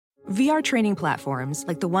VR training platforms,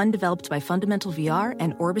 like the one developed by Fundamental VR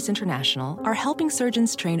and Orbis International, are helping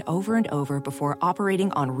surgeons train over and over before operating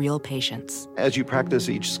on real patients. As you practice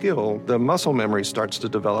each skill, the muscle memory starts to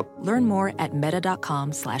develop. Learn more at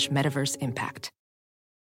meta.com/metaverseimpact.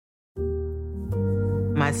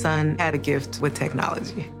 My son had a gift with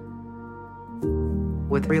technology.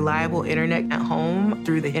 With reliable internet at home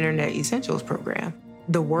through the Internet Essentials program,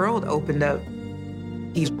 the world opened up.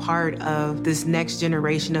 He's part of this next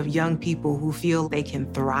generation of young people who feel they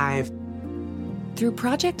can thrive. Through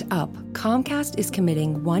Project UP, Comcast is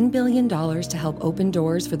committing $1 billion to help open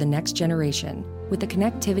doors for the next generation with the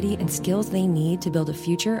connectivity and skills they need to build a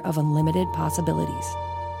future of unlimited possibilities.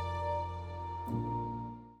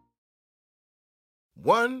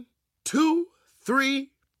 1, 2,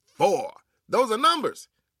 3, 4. Those are numbers,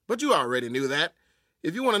 but you already knew that.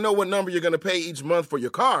 If you want to know what number you're going to pay each month for your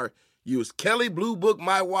car, use Kelley Blue Book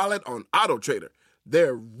My Wallet on Auto Trader.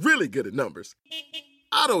 They're really good at numbers.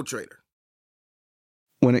 Auto Trader.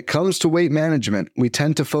 When it comes to weight management, we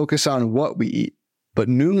tend to focus on what we eat, but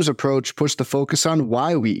Noom's approach puts the focus on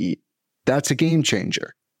why we eat. That's a game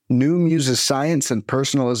changer. Noom uses science and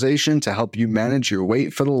personalization to help you manage your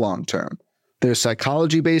weight for the long term. Their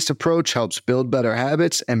psychology-based approach helps build better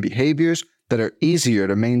habits and behaviors that are easier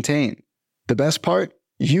to maintain. The best part?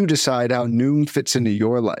 You decide how Noom fits into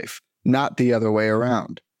your life, not the other way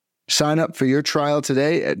around. Sign up for your trial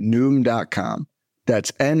today at Noom.com.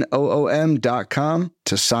 That's Noom.com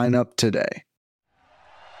to sign up today.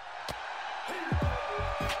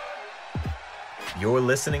 You're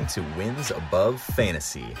listening to Wins Above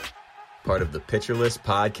Fantasy, part of the Pitcher List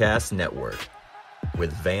Podcast Network,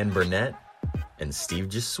 with Van Burnett and Steve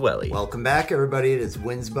Giswelli. Welcome back, everybody. It is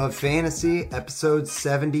Wins Above Fantasy, episode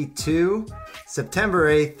 72, September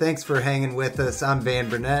 8th. Thanks for hanging with us. I'm Van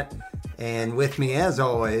Burnett, and with me, as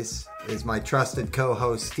always, is my trusted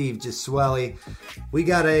co-host, Steve Giswelli. We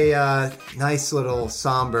got a nice little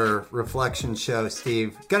somber reflection show,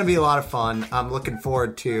 Steve. Going to be a lot of fun. I'm looking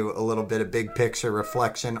forward to a little bit of big picture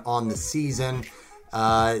reflection on the season.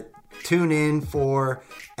 Tune in for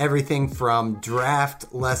everything from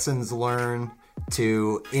draft lessons learned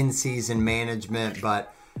to in-season management,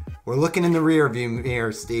 but we're looking in the rearview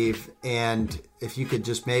mirror, Steve, and if you could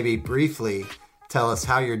just maybe briefly tell us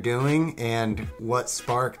how you're doing and what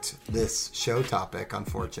sparked this show topic,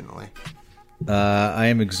 unfortunately. I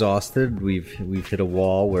am exhausted. We've hit a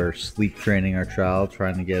wall. We're sleep training our child,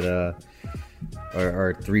 trying to get our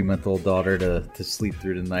 3-month-old daughter to sleep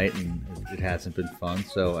through the night, and it hasn't been fun.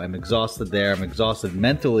 So I'm exhausted there. I'm exhausted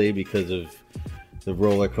mentally because of the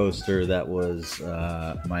roller coaster that was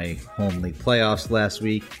my home league playoffs last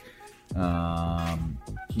week.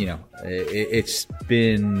 It's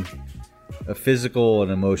been a physical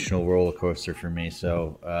and emotional roller coaster for me.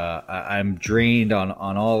 So I'm drained on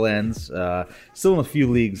all ends. Still in a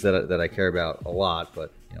few leagues that I care about a lot,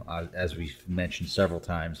 but as we've mentioned several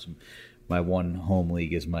times, my one home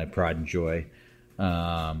league is my pride and joy,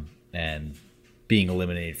 and being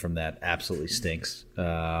eliminated from that absolutely stinks.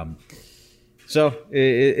 So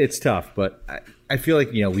it's tough, but I feel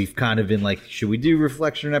like, we've kind of been like, should we do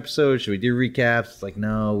reflection episodes? Should we do recaps? It's like,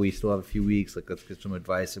 no, we still have a few weeks. Like, let's get some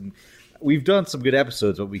advice. And we've done some good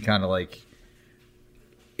episodes, but we kind of like,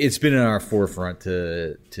 it's been in our forefront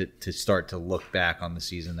to start to look back on the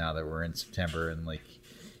season now that we're in September, and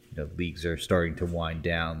leagues are starting to wind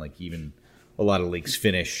down. Like, even a lot of leagues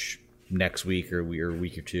finish next week or a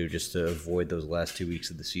week or two just to avoid those last 2 weeks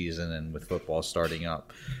of the season, and with football starting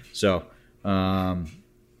up. So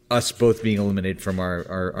us both being eliminated from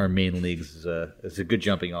our main leagues is a good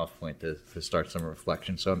jumping off point to start some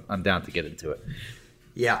reflection. So I'm down to get into it.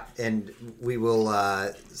 Yeah, and we will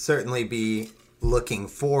certainly be looking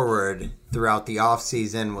forward throughout the off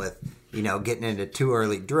season with, getting into too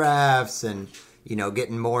early drafts and,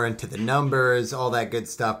 getting more into the numbers, all that good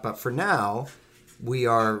stuff. But for now, we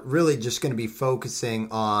are really just going to be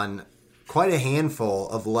focusing on quite a handful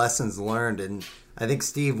of lessons learned. And I think,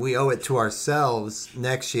 Steve, we owe it to ourselves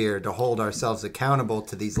next year to hold ourselves accountable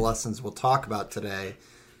to these lessons we'll talk about today,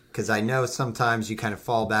 because I know sometimes you kind of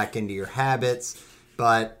fall back into your habits.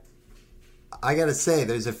 But I got to say,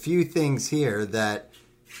 there's a few things here that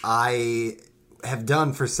I have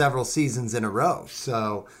done for several seasons in a row.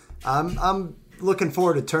 So I'm looking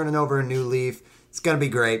forward to turning over a new leaf. It's going to be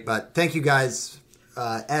great. But thank you guys,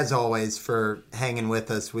 as always, for hanging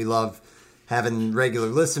with us. We love having regular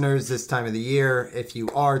listeners this time of the year. If you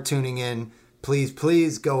are tuning in,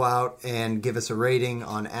 please go out and give us a rating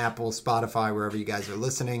on Apple, Spotify, wherever you guys are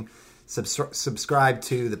listening. Subscribe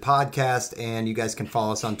to the podcast, and you guys can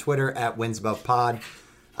follow us on Twitter at WinsAbovePod.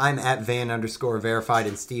 I'm at Van_verified,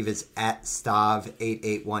 and Steve is at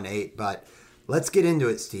Stav8818. But let's get into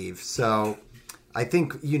it, Steve. So I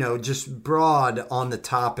think, just broad on the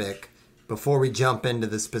topic, before we jump into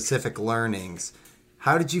the specific learnings,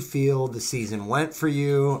 how did you feel the season went for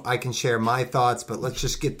you? I can share my thoughts, but let's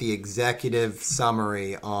just get the executive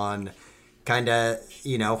summary on kind of,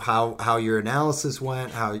 how your analysis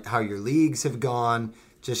went, how your leagues have gone,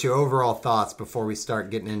 just your overall thoughts before we start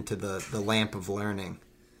getting into the lamp of learning.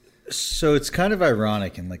 So it's kind of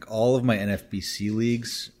ironic in like all of my NFBC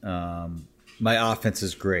leagues, my offense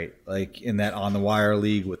is great. Like in that on the wire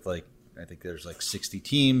league with I think there's 60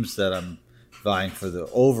 teams that I'm vying for the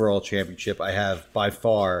overall championship, I have by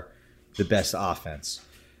far the best offense.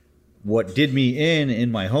 What did me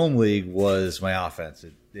in my home league was my offense.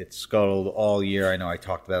 It scuttled all year. I know I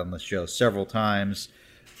talked about it on the show several times.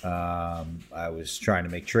 I was trying to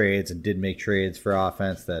make trades and did make trades for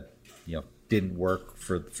offense that didn't work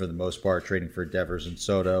for the most part, trading for Devers and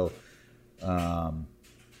Soto,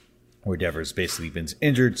 where Devers basically been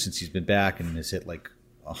injured since he's been back and has hit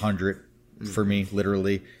 100 for me,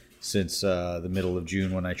 literally, since the middle of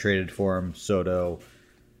June when I traded for him. Soto,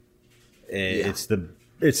 it's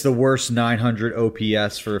the worst 900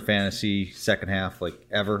 OPS for fantasy second half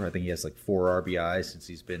ever. I think he has 4 RBIs since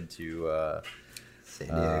he's been to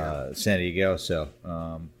San Diego. So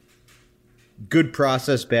good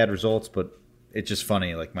process, bad results, but it's just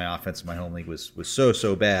funny. My offense in my home league was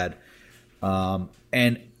so bad,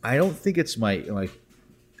 and I don't think it's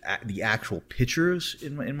the actual pitchers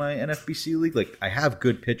in my NFBC league. I have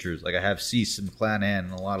good pitchers. I have Cease and McClanahan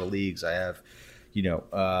in a lot of leagues. I have,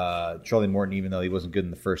 Charlie Morton, even though he wasn't good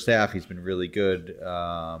in the first half, he's been really good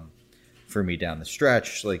for me down the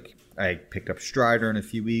stretch. I picked up Strider in a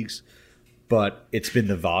few weeks, but it's been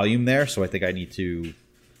the volume there. So I think I need to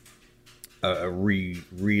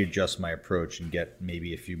readjust my approach and get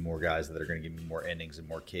maybe a few more guys that are going to give me more innings and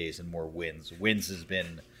more Ks and more wins. Wins has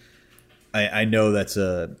been, I know that's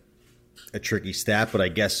a tricky stat, but I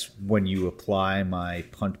guess when you apply my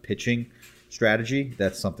punt pitching strategy,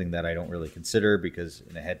 that's something that I don't really consider, because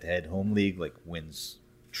in a head-to-head home league, wins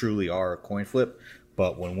truly are a coin flip.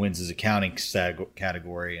 But when wins is a counting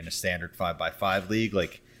category in a standard 5x5 league,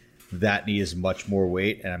 that needs much more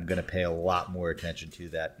weight, and I'm going to pay a lot more attention to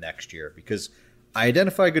that next year, because I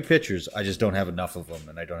identify good pitchers. I just don't have enough of them,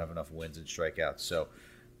 and I don't have enough wins and strikeouts. So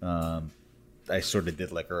I sort of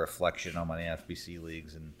did a reflection on my NFBC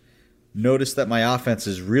leagues and noticed that my offense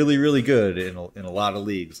is really, really good in a lot of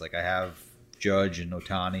leagues. I have Judge and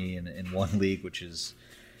Otani in one league, which is,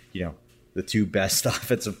 the two best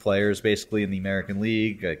offensive players basically in the American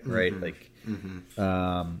League, right?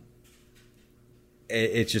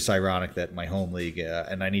 It's just ironic that my home league,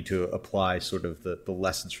 and I need to apply sort of the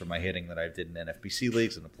lessons from my hitting that I did in NFBC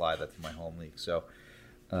leagues and apply that to my home league. So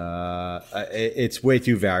it's way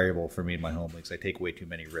too variable for me in my home leagues. I take way too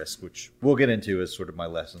many risks, which we'll get into as sort of my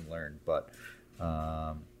lesson learned. But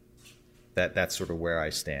that's sort of where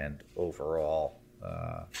I stand overall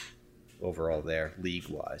there,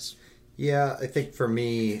 league-wise. Yeah, I think for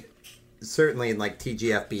me, certainly in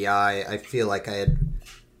TGFBI, I feel like I had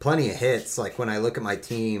plenty of hits. When I look at my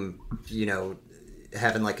team,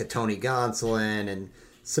 having a Tony Gonsolin and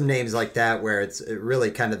some names like that, where it's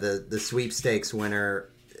really kind of the sweepstakes winner.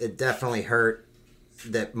 It definitely hurt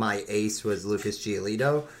that my ace was Lucas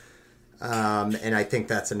Giolito. And I think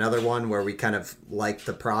that's another one where we kind of liked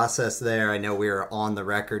the process there. I know we were on the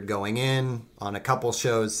record going in on a couple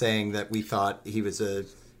shows saying that we thought he was a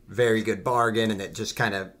very good bargain, and it just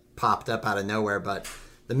kind of popped up out of nowhere. But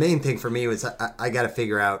the main thing for me was I got to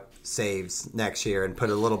figure out saves next year and put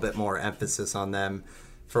a little bit more emphasis on them.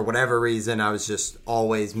 For whatever reason, I was just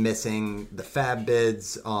always missing the fab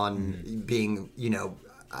bids on being,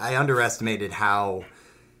 I underestimated how,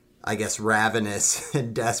 I guess, ravenous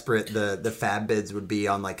and desperate the fab bids would be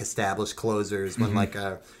on established closers when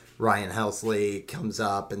a Ryan Helsley comes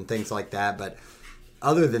up and things like that. But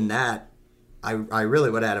other than that, I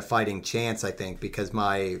really would have had a fighting chance, I think, because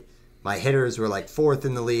my hitters were 4th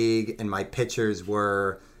in the league and my pitchers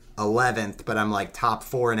were 11th, but I'm top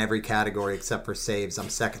 4 in every category except for saves. I'm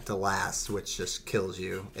second to last, which just kills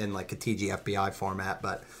you in a TGFBI format.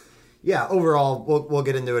 But yeah, overall, we'll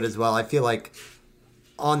get into it as well. I feel like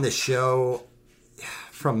on the show,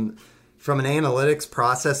 from an analytics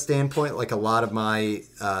process standpoint, a lot of my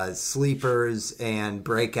sleepers and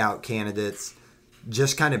breakout candidates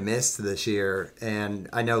just kind of missed this year. And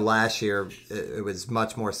I know last year it was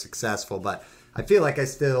much more successful, but I feel like I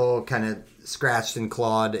still kind of scratched and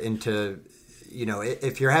clawed into,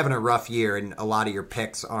 if you're having a rough year and a lot of your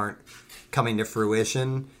picks aren't coming to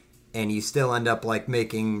fruition, and you still end up like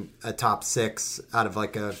making a top 6 out of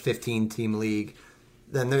like a 15-team league,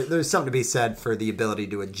 then there's something to be said for the ability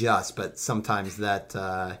to adjust. But sometimes that,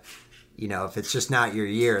 if it's just not your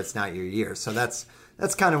year, it's not your year. So that's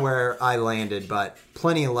kind of where I landed, but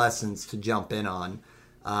plenty of lessons to jump in on.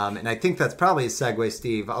 And I think that's probably a segue,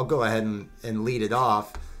 Steve. I'll go ahead and lead it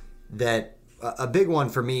off. That a big one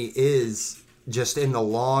for me is just in the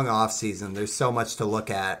long off season. There's so much to look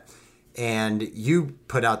at. And you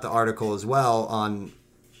put out the article as well on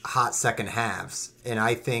hot second halves. And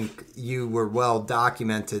I think you were well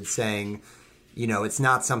documented saying, it's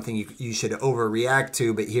not something you should overreact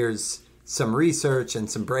to, but here's some research and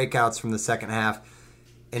some breakouts from the second half.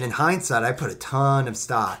 And in hindsight, I put a ton of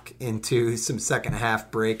stock into some second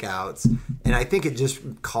half breakouts. And I think it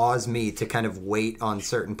just caused me to kind of wait on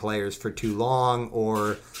certain players for too long,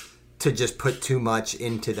 or to just put too much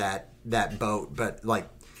into that boat. But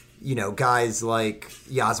guys like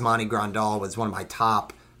Yasmani Grandal was one of my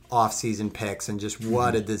top offseason picks, and just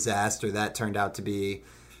what a disaster that turned out to be.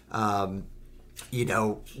 Giolito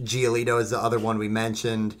is the other one we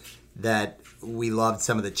mentioned that we loved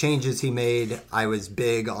some of the changes he made. I was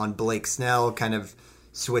big on Blake Snell, kind of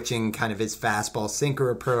switching kind of his fastball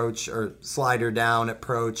sinker approach or slider down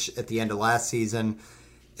approach at the end of last season.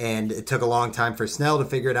 And it took a long time for Snell to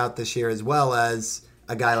figure it out this year, as well as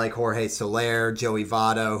a guy like Jorge Soler, Joey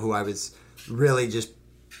Votto, who I was really just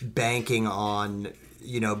banking on,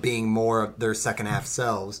 being more of their second half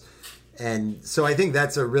selves. And so I think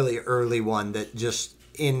that's a really early one that just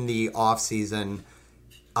in the offseason,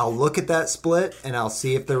 I'll look at that split and I'll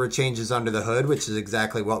see if there were changes under the hood, which is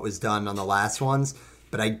exactly what was done on the last ones.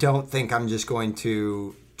 But I don't think I'm just going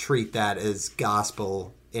to treat that as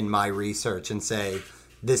gospel in my research and say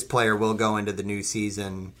this player will go into the new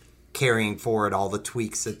season carrying forward all the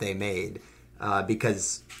tweaks that they made,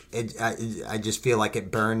 because I just feel like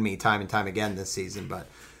it burned me time and time again this season. But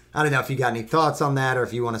I don't know if you got any thoughts on that, or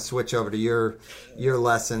if you want to switch over to your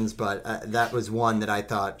lessons. But that was one that I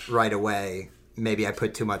thought right away, maybe I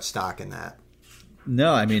put too much stock in that.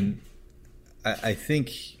 No, I mean, I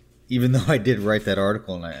think even though I did write that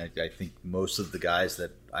article, and I think most of the guys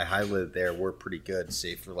that I highlighted there were pretty good,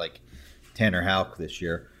 save for like Tanner Houck this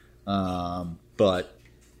year. But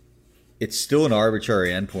it's still an arbitrary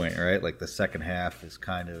endpoint, right? Like the second half is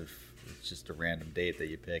it's just a random date that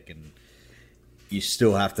you pick, and you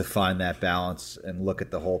still have to find that balance and look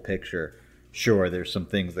at the whole picture. Sure, there's some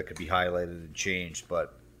things that could be highlighted and changed,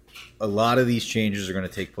 but a lot of these changes are going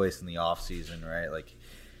to take place in the off season, right? Like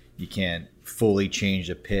you can't fully change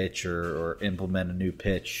a pitch or implement a new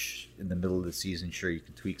pitch in the middle of the season. Sure, you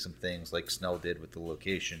can tweak some things like Snell did with the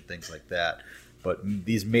location, things like that. But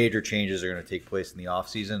these major changes are going to take place in the off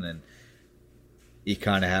season, and you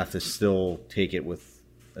kind of have to still take it with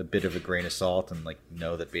a bit of a grain of salt and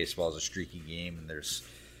know that baseball is a streaky game, and there's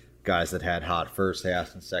guys that had hot first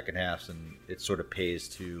halves and second halves, and it sort of pays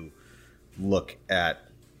to look at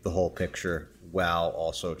the whole picture while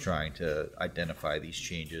also trying to identify these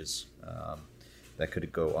changes that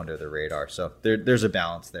could go under the radar. So there's a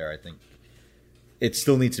balance there. I think it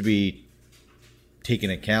still needs to be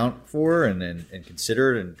taken account for and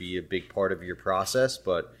considered and be a big part of your process.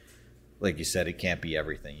 But like you said, it can't be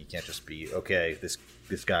everything. You can't just be, okay,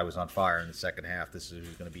 this guy was on fire in the second half, this is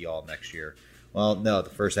who's going to be all next year. Well, no, the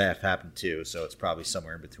first half happened too, so it's probably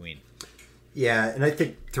somewhere in between. Yeah, and I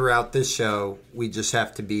think throughout this show, we just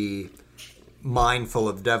have to be mindful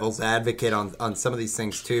of devil's advocate on some of these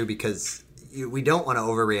things too, because we don't want to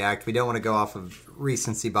overreact. We don't want to go off of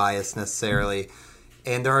recency bias necessarily.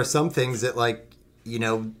 And there are some things that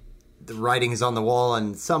the writing is on the wall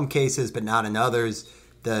in some cases, but not in others.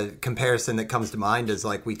 The comparison that comes to mind is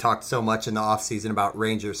we talked so much in the offseason about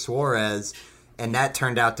Ranger Suarez, and that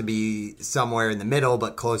turned out to be somewhere in the middle,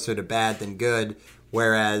 but closer to bad than good.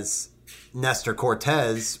 Whereas Nestor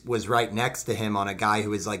Cortez was right next to him on a guy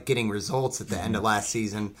who was getting results at the end of last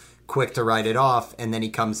season, quick to write it off. And then he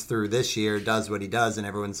comes through this year, does what he does, and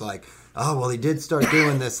everyone's like, oh, well, he did start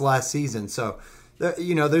doing this last season. So,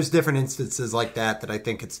 there's different instances like that I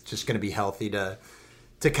think it's just going to be healthy to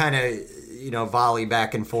kind of, volley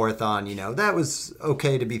back and forth on, that was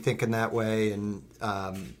okay to be thinking that way. And,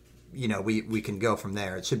 we can go from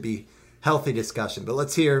there. It should be healthy discussion. But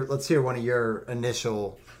let's hear one of your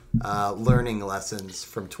initial learning lessons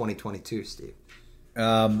from 2022, Steve.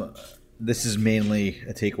 This is mainly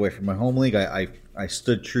a takeaway from my home league. I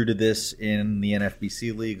stood true to this in the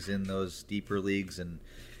NFBC leagues, in those deeper leagues, and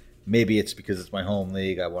maybe it's because it's my home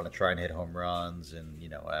league. I want to try and hit home runs, and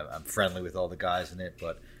I'm friendly with all the guys in it,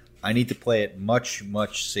 but I need to play it much,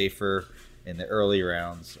 much safer in the early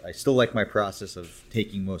rounds. I still like my process of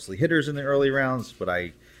taking mostly hitters in the early rounds, but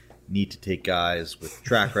I need to take guys with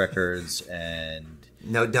track records and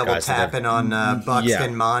no double tapping on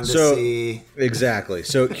Buxton, Mondesi. So, exactly.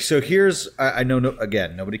 So here's I know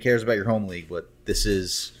again nobody cares about your home league, but this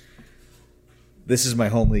is my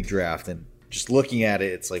home league draft, and just looking at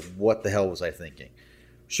it, it's like, what the hell was I thinking?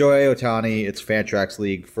 Shohei Ohtani, it's Fantrax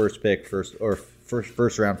League, first pick, first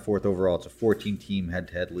round, fourth overall. It's a 14-team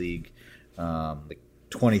head-to-head league, like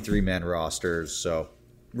 23-man rosters, so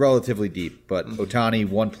relatively deep. But Ohtani,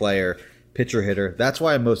 one player, pitcher hitter. That's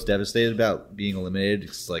why I'm most devastated about being eliminated.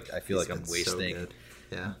 It's like I feel like I'm wasting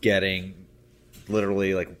getting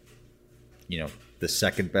literally the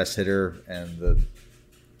second best hitter and the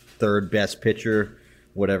third best pitcher,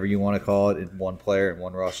 whatever you want to call it, in one player in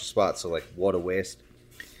one roster spot. So what a waste.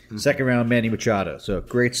 Second round, Manny Machado. So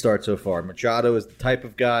great start so far. Machado is the type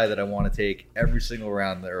of guy that I want to take every single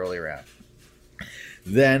round in the early round.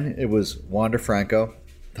 Then it was Wander Franco,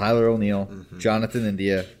 Tyler O'Neill, Jonathan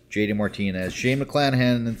India, JD Martinez, Shane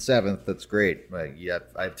McClanahan in seventh. That's great. I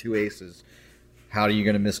have two aces. How are you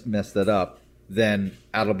going to mess that up? Then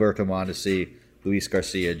Adalberto Mondesi, Luis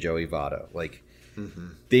Garcia, Joey Votto.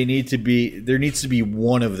 There needs to be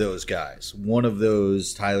one of those guys, one of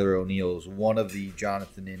those Tyler O'Neills, one of the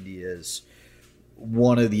Jonathan Indias,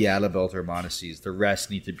 one of the Adalberto Mondesis. The rest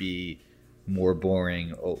need to be more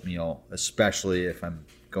boring oatmeal, especially if I'm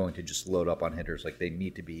going to just load up on hitters. They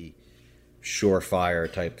need to be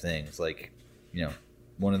surefire type things.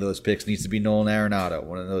 One of those picks needs to be Nolan Arenado.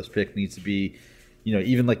 One of those picks needs to be,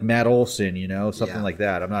 even like Matt Olson, something like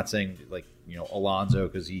that. I'm not saying Alonso,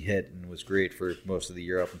 because he hit and was great for most of the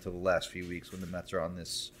year up until the last few weeks when the Mets are on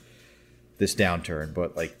this downturn.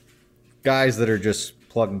 But guys that are just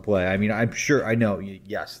plug and play. I mean, I'm sure I know.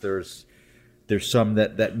 Yes, there's some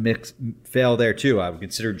that fail there too. I would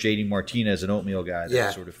consider JD Martinez an oatmeal guy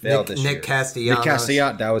that sort of failed this year. Nick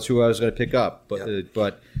Castellanos, that was who I was going to pick up. But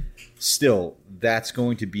but still, that's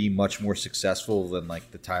going to be much more successful than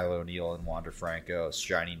the Tyler O'Neill and Wander Franco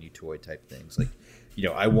shiny new toy type things.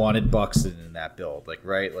 I wanted Buxton in that build,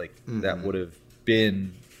 right? That would have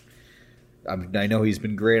been. I know he's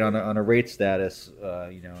been great on a rate status,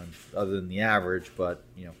 and other than the average, but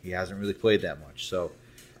he hasn't really played that much. So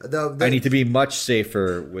I need to be much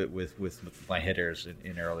safer with my hitters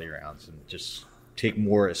in early rounds and just take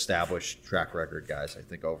more established track record guys. I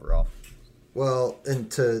think overall. Well, and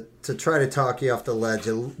to try to talk you off the ledge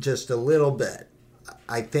just a little bit,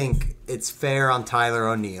 I think it's fair on Tyler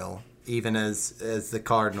O'Neill, even as the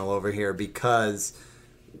Cardinal over here, because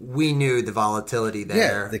we knew the volatility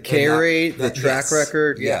there. Yeah, the K rate, the track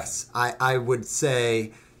record. Yes. I would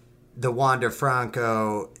say the Wander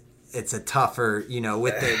Franco, it's a tougher,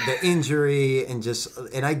 with the injury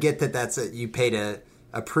and I get that you paid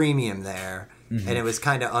a premium there, and it was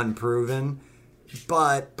kind of unproven.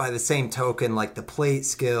 But by the same token, the plate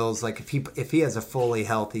skills, if he has a fully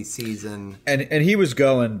healthy season, and he was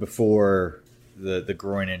going before the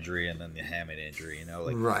groin injury and then the hamate injury,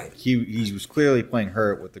 right. He was clearly playing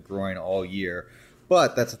hurt with the groin all year,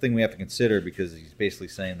 but that's the thing we have to consider, because he's basically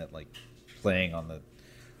saying that playing on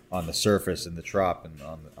the surface in the Trop and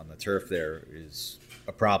on the turf there is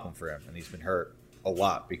a problem for him, and he's been hurt a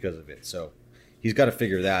lot because of it. So he's got to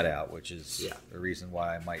figure that out, which is the reason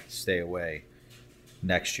why I might stay away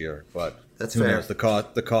next year. But that's who fair. knows? The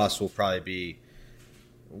cost will probably be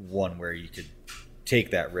one where you could take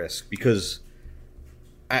that risk, because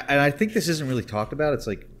I think this isn't really talked about. It's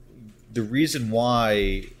the reason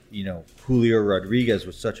why Julio Rodriguez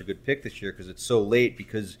was such a good pick this year, because it's so late,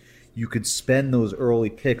 because you could spend those early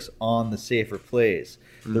picks on the safer plays.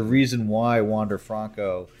 The reason why Wander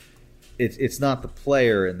Franco, it's not the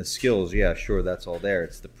player and the skills. Yeah, sure, that's all there.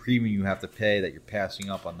 It's the premium you have to pay that you're passing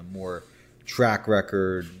up on the more track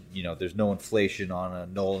record. There's no inflation on a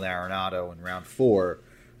Nolan Arenado in round 4.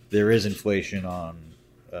 There is inflation on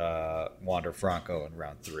Wander Franco in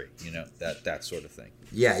round 3. That sort of thing.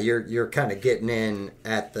 Yeah, you're kind of getting in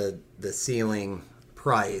at the ceiling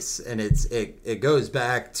price, and it goes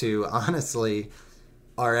back to, honestly,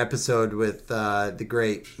 our episode with the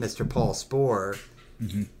great Mr. Paul Spohr,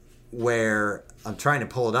 where I'm trying to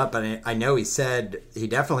pull it up, and I know he said he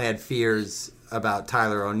definitely had fears about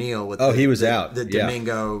Tyler O'Neill with he was out. The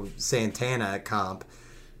Domingo Santana comp.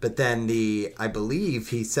 But then I believe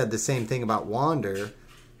he said the same thing about Wander.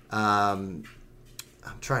 I'm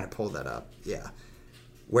trying to pull that up. Yeah.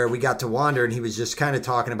 Where we got to Wander, and he was just kind of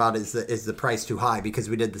talking about is the price too high, because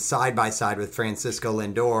we did the side-by-side with Francisco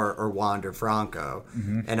Lindor or Wander Franco.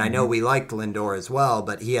 And I know we liked Lindor as well,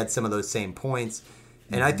 but he had some of those same points.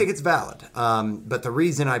 And I think it's valid. But the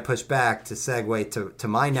reason I push back to segue to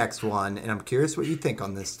my next one, and I'm curious what you think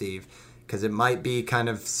on this, Steve, because it might be kind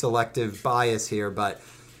of selective bias here, but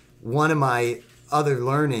one of my other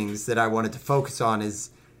learnings that I wanted to focus on is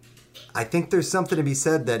I think there's something to be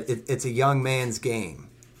said that it's a young man's game.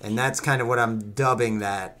 And that's kind of what I'm dubbing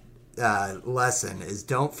that lesson is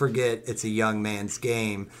don't forget it's a young man's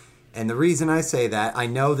game. And the reason I say that, I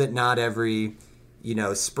know that not every,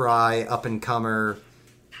 spry up-and-comer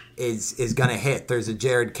is going to hit. There's a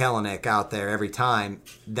Jared Kelenic out there every time.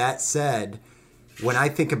 That said, when I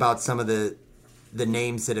think about some of the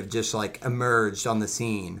names that have just like emerged on the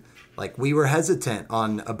scene, like we were hesitant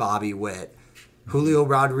on a Bobby Witt. Julio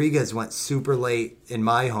Rodriguez went super late in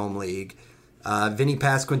my home league. Vinny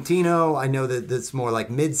Pasquantino, I know that that's more like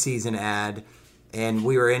mid-season ad, and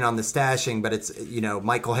we were in on the stashing, but it's,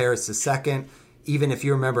 Michael Harris II. Even if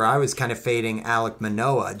you remember, I was kind of fading Alek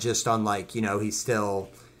Manoah just on like, he's still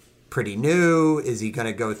pretty new. Is he going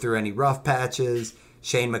to go through any rough patches?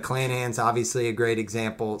 Shane McClanahan's obviously a great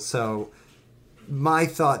example. So my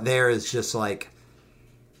thought there is just like,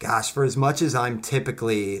 gosh, for as much as I'm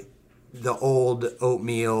typically the old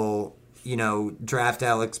oatmeal, draft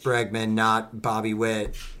Alex Bregman, not Bobby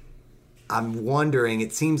Witt, I'm wondering,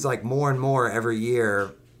 it seems like more and more every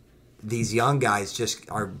year, these young guys just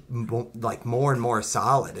are like more and more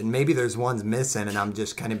solid. And maybe there's ones missing, and I'm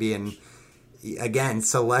just kind of being, again,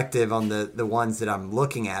 selective on the ones that I'm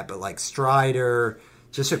looking at. But like Strider,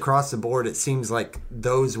 just across the board, it seems like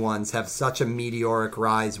those ones have such a meteoric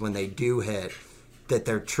rise when they do hit that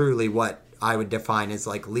they're truly what I would define as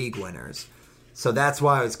like league winners. So that's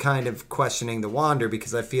why I was kind of questioning the Wander,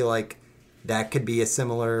 because I feel like that could be a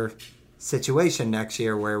similar situation next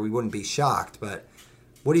year where we wouldn't be shocked. But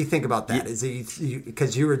what do you think about that? Is it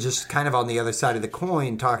because you were just kind of on the other side of the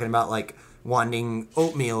coin talking about like wanting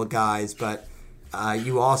oatmeal guys, but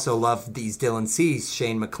you also love these Dylan Cease,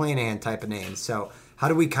 Shane McClanahan type of names. So how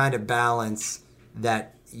do we kind of balance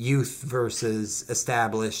that youth versus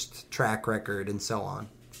established track record and so on?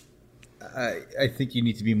 I think you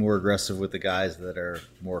need to be more aggressive with the guys that are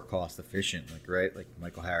more cost efficient, like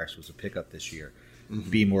Michael Harris was a pickup this year. Mm-hmm.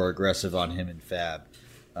 Be more aggressive on him in Fab.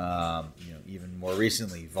 Even more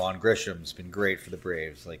recently, Vaughn Grisham's been great for the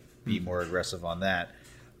Braves. Like, be more aggressive on that.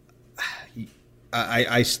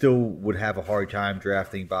 I still would have a hard time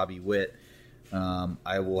drafting Bobby Witt.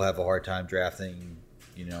 I will have a hard time drafting,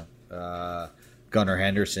 Gunnar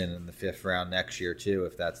Henderson in the 5th round next year too,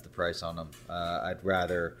 if that's the price on him. I'd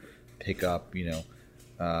rather pick up,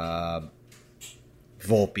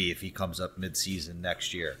 Volpe if he comes up mid-season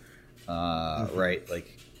next year, right?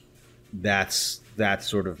 Like that's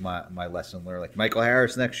sort of my lesson learned. Like Michael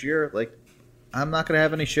Harris next year, like I'm not going to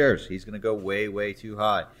have any shares. He's going to go way, way too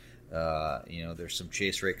high. There's some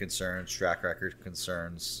chase rate concerns, track record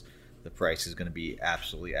concerns. The price is going to be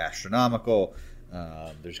absolutely astronomical.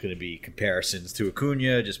 There's going to be comparisons to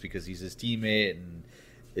Acuna just because he's his teammate and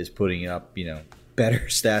is putting up, better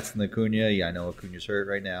stats than Acuna. Yeah, I know Acuna's hurt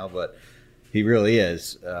right now, but he really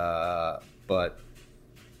is. But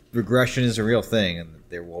regression is a real thing, and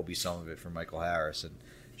there will be some of it for Michael Harris. And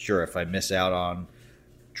sure, if I miss out on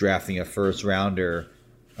drafting a first rounder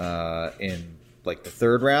in like the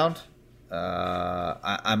 3rd round,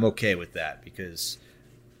 I'm okay with that because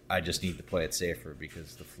I just need to play it safer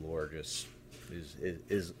because the floor just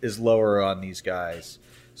is lower on these guys.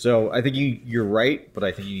 So I think you're right, but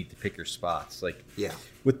I think you need to pick your spots. Like, yeah,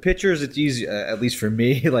 with pitchers, it's easy. At least for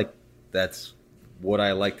me, like that's what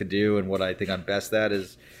I like to do, and what I think I'm best at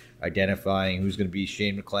is identifying who's going to be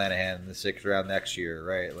Shane McClanahan in the 6th round next year,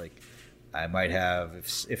 right? Like, I might have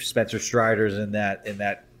if Spencer Strider's in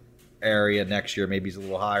that area next year, maybe he's a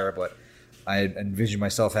little higher, but I envision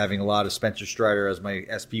myself having a lot of Spencer Strider as my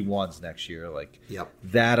SP1s next year. Like, yep.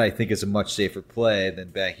 That I think is a much safer play than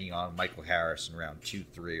banking on Michael Harris in round 2,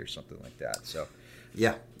 3 or something like that. So,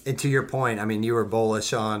 yeah. And to your point, I mean, you were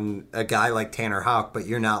bullish on a guy like Tanner Houck, but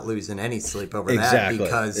you're not losing any sleep over that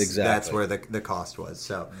because that's where the cost was.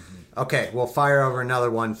 So, Okay, well, fire over another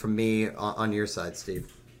one from me on your side, Steve.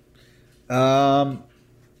 To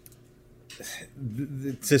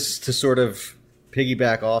sort of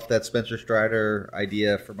piggyback off that Spencer Strider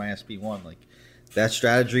idea for my SP1, like that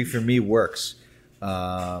strategy for me works.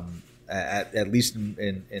 At least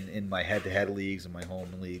in my head-to-head leagues and my home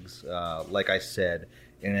leagues, like I said,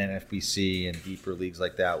 in NFBC and deeper leagues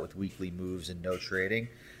like that with weekly moves and no trading,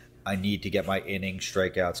 I need to get my innings,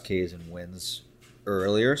 strikeouts, Ks, and wins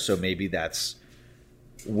earlier. So maybe that's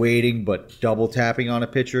waiting but double tapping on a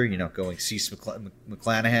pitcher, going Cease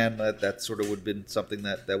McClanahan. That sort of would have been something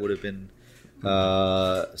that would have been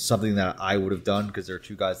something that I would have done because there are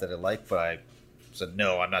two guys that I like, but I said,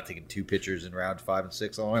 no, I'm not taking two pitchers in round 5 and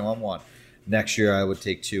 6. I only want one. Next year, I would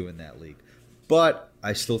take 2 in that league. But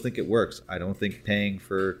I still think it works. I don't think paying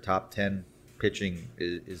for top 10 pitching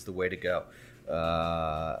is the way to go.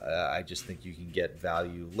 I just think you can get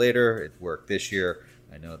value later. It worked this year.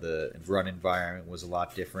 I know the run environment was a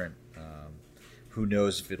lot different. Who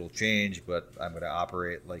knows if it'll change, but I'm going to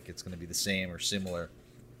operate like it's going to be the same or similar,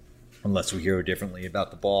 unless we hear differently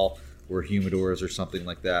about the ball or humidors or something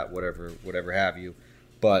like that, whatever have you.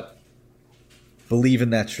 But believe in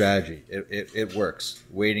that strategy. It works.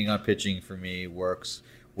 Waiting on pitching for me works.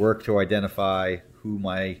 Work to identify who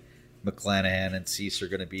my McClanahan and Cease are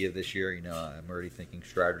going to be this year. I'm already thinking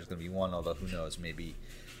Strider's going to be one, although who knows, maybe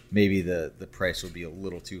the price will be a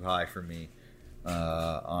little too high for me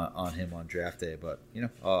on him on draft day. But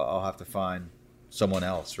I'll have to find someone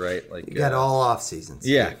else, right? Like you got all off seasons.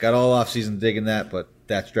 Yeah, got all off season digging that, but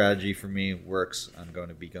that strategy for me works. I'm going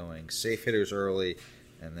to be going safe hitters early,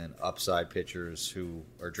 and then upside pitchers who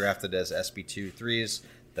are drafted as SP2 threes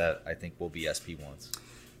that I think will be SP1s.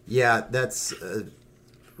 Yeah, that's a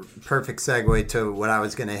perfect segue to what I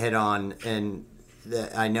was going to hit on. And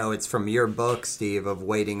I know it's from your book, Steve, of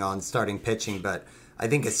waiting on starting pitching, but I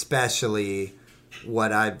think especially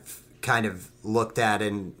what I've kind of looked at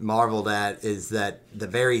and marveled at is that the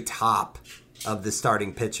very top of the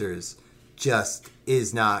starting pitchers just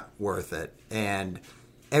is not worth it. And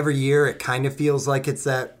every year it kind of feels like it's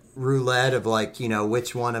that roulette of like,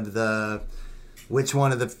 which one of the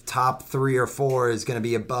top 3 or 4 is going to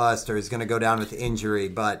be a bust or is going to go down with injury.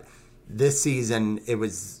 But this season it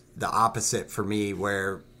was the opposite for me,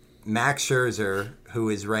 where Max Scherzer, who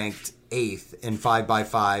is ranked 8th in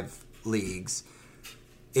 5x5 leagues,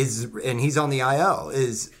 and he's on the IL,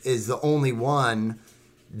 is the only one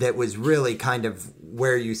that was really kind of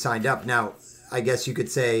where you signed up. Now, I guess you could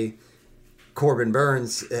say Corbin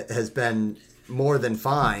Burns has been more than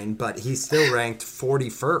fine, but he's still ranked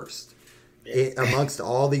 41st. Amongst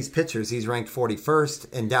all these pitchers, he's ranked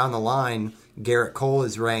 41st. And down the line, Garrett Cole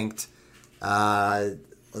is ranked, let's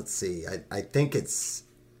see, I think he's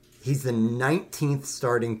the 19th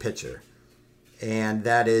starting pitcher. And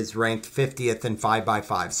that is ranked 50th in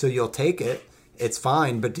 5x5. So you'll take it. It's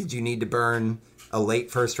fine, but did you need to burn a late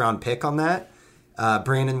first-round pick on that?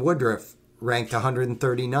 Brandon Woodruff ranked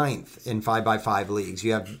 139th in 5x5 leagues.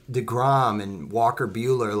 You have DeGrom and Walker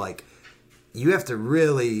Buehler. Like, you have to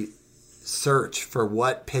really search for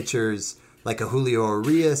what pitchers, like a Julio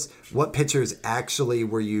Urias, what pitchers actually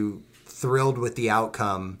were you thrilled with the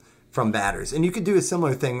outcome from batters. And you could do a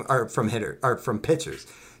similar thing from pitchers.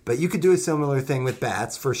 But you could do a similar thing with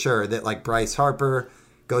bats for sure, that like Bryce Harper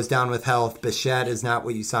goes down with health. Bichette is not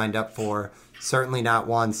what you signed up for. Certainly not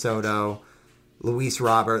Juan Soto. Luis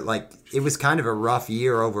Robert, like it was kind of a rough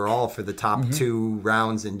year overall for the top 2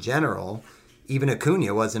 rounds in general. Even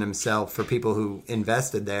Acuna wasn't himself for people who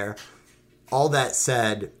invested there. All that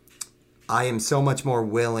said, I am so much more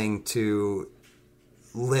willing to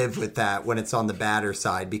live with that when it's on the batter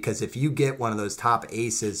side, because if you get one of those top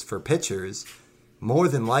aces for pitchers, more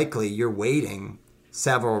than likely you're waiting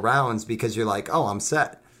several rounds because you're like, oh, I'm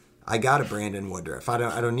set. I got a Brandon Woodruff. I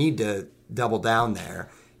don't need to double down there.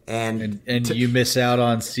 And you miss out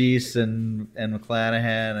on Cease and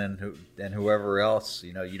McClanahan and whoever else.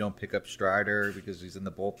 You don't pick up Strider because he's in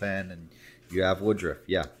the bullpen, and you have Woodruff.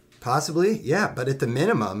 Yeah. Possibly, yeah. But at the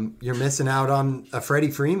minimum, you're missing out on a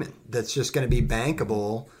Freddie Freeman that's just going to be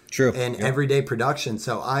bankable. True. And everyday production.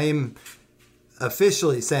 So I am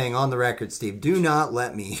officially saying on the record, Steve, do not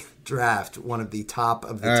let me draft one of the top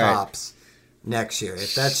of the tops next year.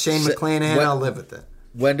 If that's Shane McClanahan, I'll live with it.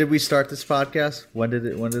 When did we start this podcast? When did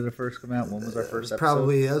it first come out? When was our first episode?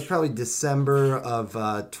 That was probably December of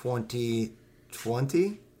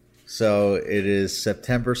 2020. So it is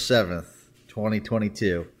September 7th,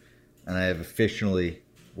 2022, and I have officially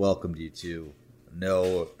welcomed you to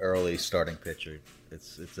no early starting pitcher.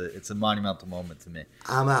 It's a monumental moment to me.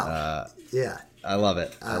 I'm out. Yeah. I love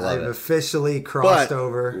it. I've officially crossed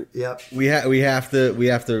over. Yep. We have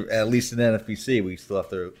to at least in NFBC we still have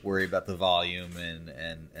to worry about the volume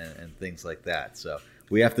and things like that. So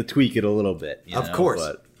we have to tweak it a little bit. Of course.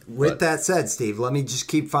 With that said, Steve, let me just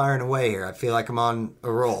keep firing away here. I feel like I'm on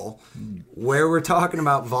a roll. Where we're talking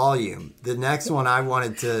about volume, the next one I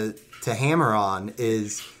wanted to hammer on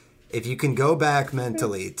is if you can go back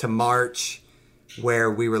mentally to March,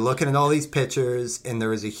 where we were looking at all these pitchers and there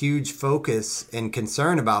was a huge focus and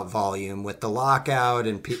concern about volume with the lockout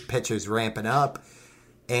and pitchers ramping up.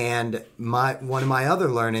 And one of my other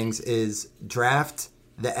learnings is draft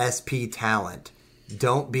the SP talent.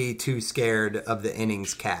 Don't be too scared of the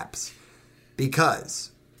innings caps.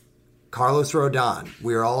 Because Carlos Rodon,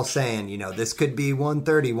 we were all saying, this could be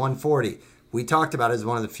 130, 140. We talked about it as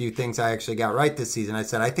one of the few things I actually got right this season. I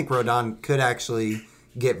said, I think Rodon could actually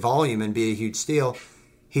get volume and be a huge steal.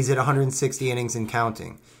 He's at 160 innings and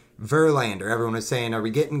counting. Verlander, everyone was saying, are we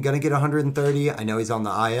going to get 130? I know he's on the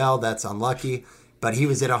IL. That's unlucky. But he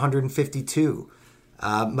was at 152.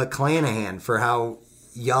 McClanahan, for how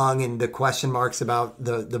young and the question marks about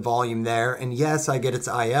the volume there. And yes, I get it's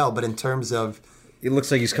IL, but in terms of... It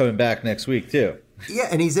looks like he's coming back next week, too. Yeah,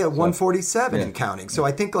 and he's at 147 and counting. So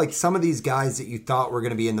I think like some of these guys that you thought were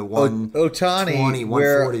going to be in the 120,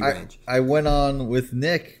 140 range. I went on with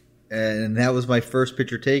Nick, and that was my first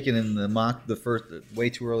pitcher taken in the first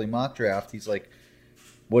way too early mock draft. He's like,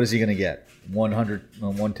 what is he going to get? 100,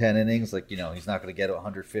 110 innings? Like, he's not going to get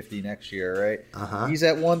 150 next year, right? Uh-huh. He's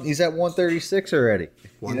at 136 already.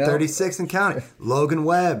 136 and counting. Logan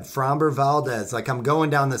Webb, Framber Valdez. Like, I'm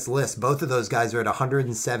going down this list. Both of those guys are at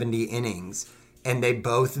 170 innings. And they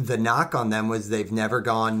both, the knock on them was they've never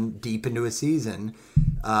gone deep into a season.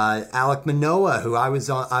 Alek Manoah, who I was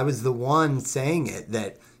the one saying it,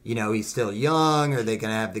 that, he's still young. Are they going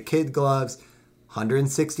to have the kid gloves?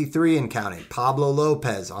 163 and counting. Pablo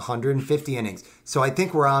Lopez, 150 innings. So I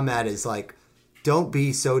think where I'm at is like, don't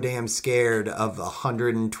be so damn scared of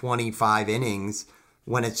 125 innings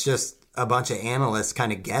when it's just a bunch of analysts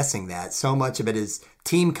kind of guessing that. So much of it is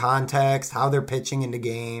team context, how they're pitching into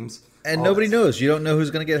games. And nobody knows. You don't know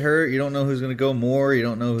who's going to get hurt. You don't know who's going to go more. You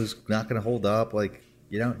don't know who's not going to hold up. Like,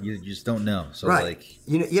 you just don't know. So right. Like,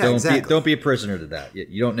 exactly. Don't be a prisoner to that.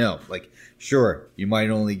 You don't know. Like, sure, you might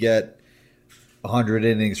only get 100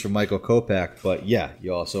 innings from Michael Kopech, but yeah,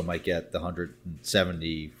 you also might get the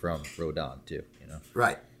 170 from Rodon too.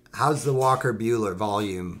 Right. How's the Walker Buehler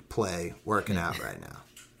volume play working out right now?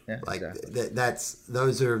 Yeah, like exactly.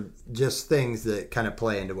 Those are just things that kind of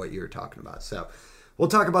play into what you were talking about. So we'll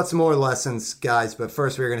talk about some more lessons, guys, but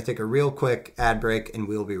first we're going to take a real quick ad break and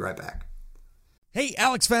we'll be right back. Hey,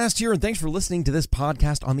 Alex Fast here, and thanks for listening to this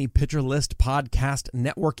podcast on the Pitcher List Podcast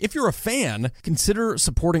Network. If you're a fan, consider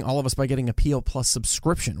supporting all of us by getting a PL Plus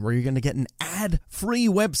subscription, where you're going to get an ad-free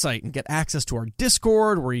website and get access to our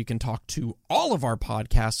Discord, where you can talk to all of our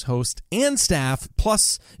podcast hosts and staff.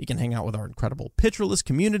 Plus, you can hang out with our incredible Pitcher List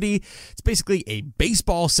community. It's basically a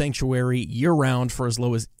baseball sanctuary year-round for as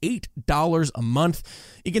low as $8 a month.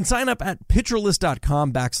 You can sign up at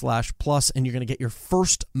pitcherlist.com/plus, and you're going to get your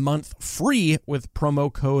first month free with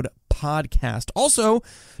promo code podcast. Also,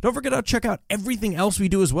 don't forget to check out everything else we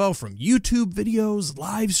do as well, from YouTube videos,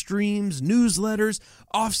 live streams, newsletters,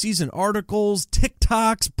 off-season articles,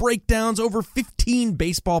 TikToks, breakdowns, over 15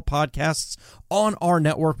 baseball podcasts on our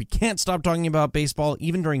network. We can't stop talking about baseball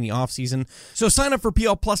even during the off-season. So sign up for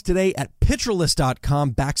PL Plus today at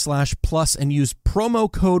pitcherlist.com/plus and use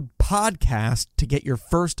promo code podcast to get your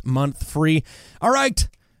first month free. All right.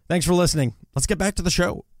 Thanks for listening. Let's get back to the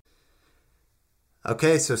show.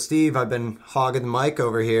 Okay, so Steve, I've been hogging the mic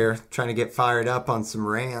over here, trying to get fired up on some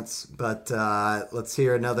rants, but let's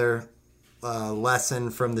hear another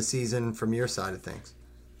lesson from the season from your side of things.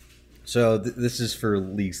 So this is for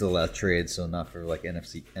leagues that allow trades, so not for like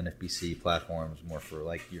NFBC platforms, more for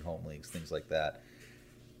like your home leagues, things like that.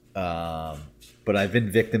 But I've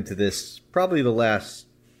been victim to this probably the last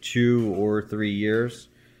 2 or 3 years,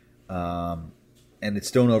 and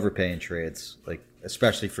it's don't overpay in trades, like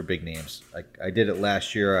especially for big names. Like I did it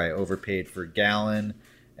last year. I overpaid for Gallen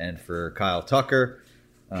and for Kyle Tucker.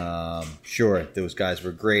 Sure, those guys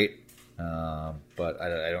were great, but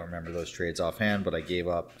I don't remember those trades offhand. But I gave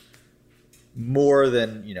up more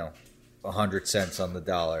than 100 cents on the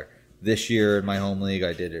dollar. This year in my home league,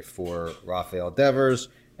 I did it for Rafael Devers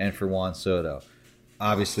and for Juan Soto.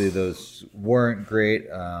 Obviously, those weren't great,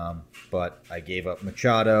 but I gave up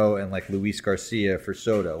Machado and like Luis Garcia for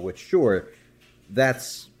Soto, which sure,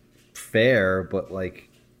 that's fair, but like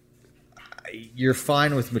you're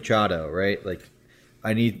fine with Machado, right? Like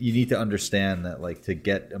you need to understand that like to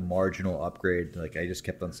get a marginal upgrade, like I just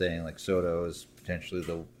kept on saying like Soto is potentially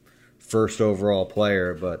the first overall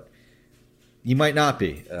player, but he might not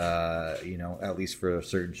be, at least for a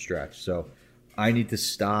certain stretch. So I need to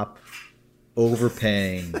stop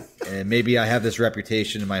overpaying, and maybe I have this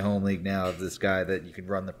reputation in my home league now of this guy that you can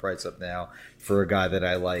run the price up now for a guy that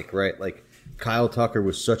I like, right? Like Kyle Tucker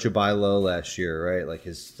was such a buy low last year, right? Like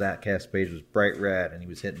his StatCast page was bright red and he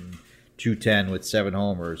was hitting 210 with 7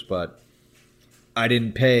 homers, but I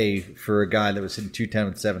didn't pay for a guy that was hitting 210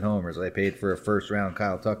 with 7 homers. I paid for a first round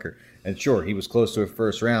Kyle Tucker, and sure, he was close to a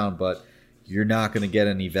first round, but you're not going to get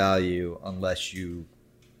any value unless you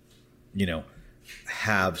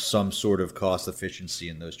have some sort of cost efficiency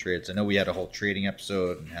in those trades. I know we had a whole trading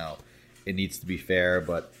episode and how it needs to be fair,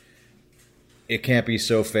 but it can't be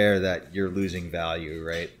so fair that you're losing value,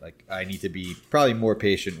 right? Like I need to be probably more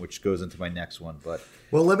patient, which goes into my next one. But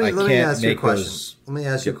well, let me ask you a question. Let me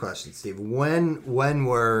ask you a Yep. question, Steve. When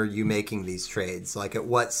were you making these trades? Like at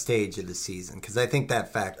what stage of the season? Because I think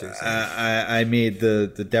that factors in. I made the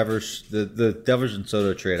Devers and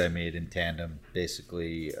Soto trade I made in tandem,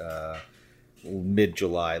 basically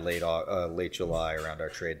mid-July, late July, around our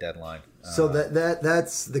trade deadline. So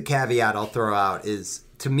that's the caveat I'll throw out is,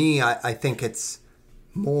 to me, I think it's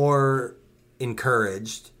more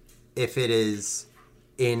encouraged if it is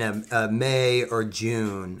in a May or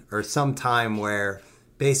June or some time where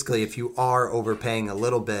basically if you are overpaying a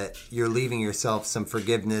little bit, you're leaving yourself some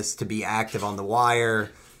forgiveness to be active on the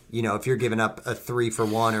wire. You know, if you're giving up a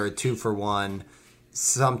 3-for-1 or a 2-for-1,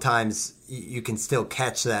 sometimes you can still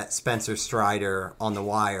catch that Spencer Strider on the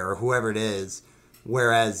wire or whoever it is.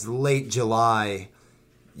 Whereas late July,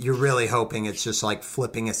 you're really hoping it's just like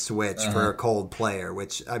flipping a switch for a cold player,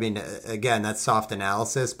 which, I mean, again, that's soft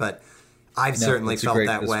analysis, but I've certainly felt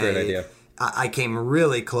that way. Great idea. I came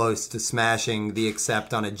really close to smashing the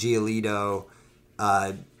accept on a Giolito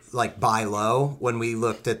like buy low when we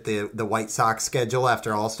looked at the White Sox schedule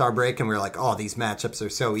after All-Star break, and we were like, oh, these matchups are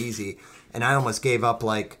so easy. And I almost gave up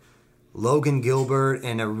like Logan Gilbert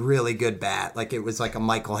and a really good bat. Like it was like a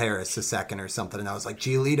Michael Harris a second or something. And I was like,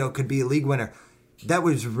 Giolito could be a league winner. That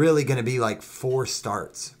was really going to be like 4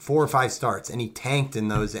 or 5 starts. And he tanked in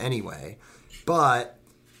those anyway. But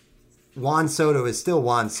Juan Soto is still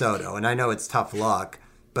Juan Soto. And I know it's tough luck.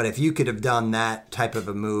 But if you could have done that type of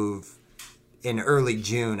a move in early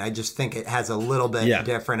June, I just think it has a little bit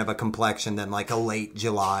different of a complexion than like a late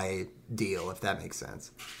July deal, if that makes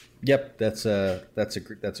sense. Yep, that's a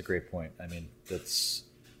great point. I mean, that's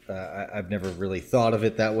I've never really thought of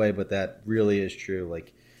it that way, but that really is true.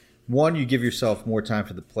 Like, one, you give yourself more time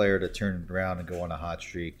for the player to turn it around and go on a hot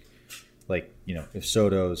streak. Like, you know, if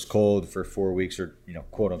Soto's cold for 4 weeks, or, you know,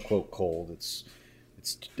 quote unquote cold, it's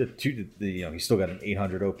you know, he's still got an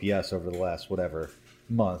 800 OPS over the last whatever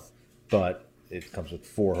month, but it comes with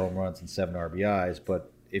 4 home runs and 7 RBIs.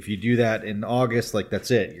 But if you do that in August, like,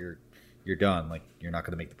 that's it. You're done. Like, you're not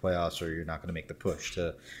going to make the playoffs, or you're not going to make the push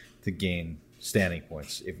to gain standing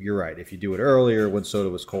points. If you're right, if you do it earlier when Soto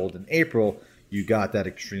was cold in April, you got that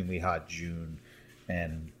extremely hot June,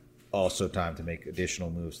 and also time to make additional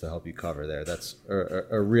moves to help you cover there. That's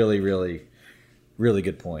a really, really, really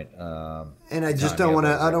good point. And I just don't want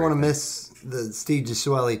to. I don't want to miss the Steve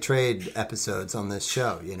Gisuele trade episodes on this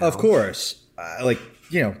show. You know, of course, like,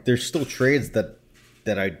 you know, there's still trades that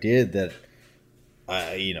I did that,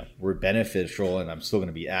 you know, were beneficial, and I'm still going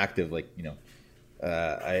to be active. Like, you know,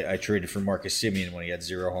 I traded for Marcus Semien when he had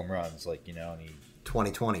 0 home runs, like, you know, and he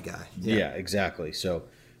 2020 guy. Yeah, exactly. So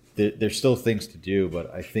there's still things to do,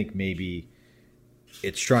 but I think maybe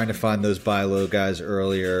it's trying to find those buy low guys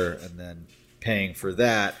earlier and then paying for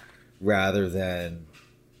that rather than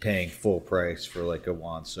paying full price for like a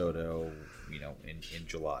Juan Soto, you know, in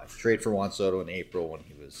July. Trade for Juan Soto in April when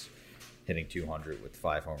he was hitting 200 with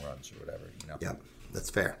 5 home runs or whatever, you know. Yep,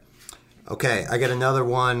 that's fair. Okay, I got another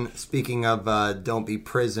one. Speaking of Don't Be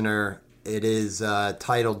Prisoner, it is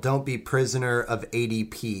titled Don't Be Prisoner of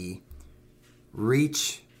ADP.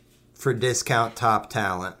 Reach for discount top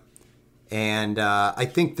talent. And I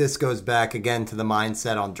think this goes back again to the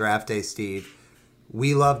mindset on draft day, Steve.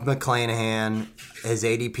 We loved McClanahan. His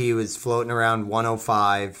ADP was floating around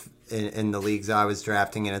 105 in the leagues I was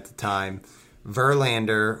drafting in at the time.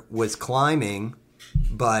 Verlander was climbing,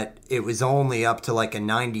 but it was only up to like a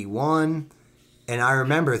 91. And I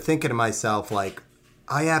remember thinking to myself, like,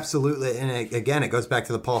 I absolutely, and again, it goes back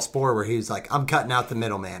to the Paul Sporer where he was like, I'm cutting out the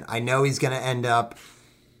middleman. I know he's going to end up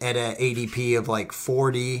at an ADP of like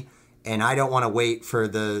 40, and I don't want to wait for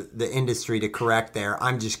the industry to correct there.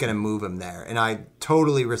 I'm just going to move him there. And I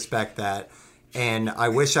totally respect that. And I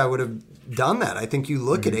wish I would have done that. I think you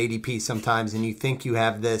look at ADP sometimes and you think you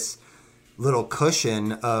have this little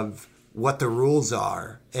cushion of what the rules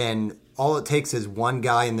are. And all it takes is one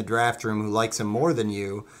guy in the draft room who likes him more than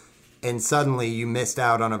you. And suddenly you missed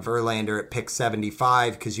out on a Verlander at pick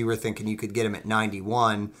 75 because you were thinking you could get him at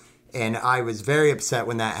 91. And I was very upset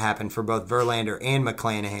when that happened for both Verlander and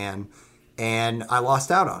McClanahan. And I lost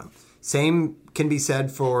out on him. Same can be said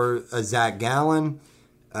for a Zach Gallen,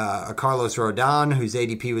 a Carlos Rodon, whose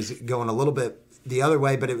ADP was going a little bit the other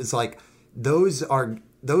way. But it was like, those are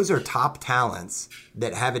top talents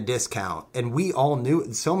that have a discount. And we all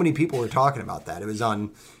knew, so many people were talking about that. It was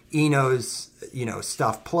on Eno's, you know,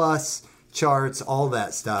 Stuff Plus charts, all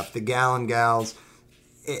that stuff, the Gallon Gals.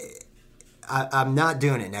 I'm not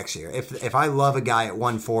doing it next year. If I love a guy at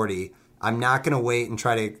 140, I'm not going to wait and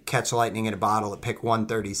try to catch lightning in a bottle at pick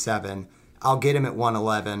 137. I'll get him at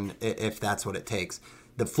 111 if that's what it takes.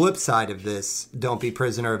 The flip side of this, don't be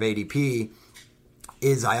prisoner of ADP,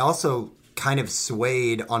 is I also kind of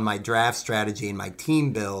swayed on my draft strategy and my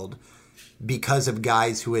team build because of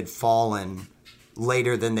guys who had fallen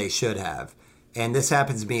later than they should have. And this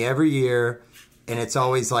happens to me every year. And it's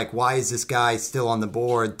always like, why is this guy still on the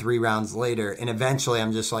board 3 rounds later? And eventually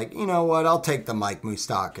I'm just like, you know what? I'll take the Mike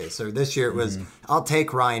Moustakas. Or this year it was, I'll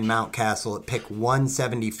take Ryan Mountcastle at pick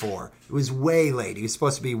 174. It was way late. He was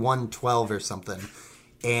supposed to be 112 or something.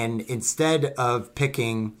 And instead of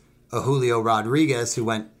picking a Julio Rodriguez, who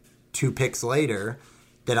went 2 picks later,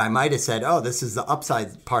 that I might have said, oh, this is the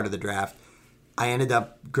upside part of the draft, I ended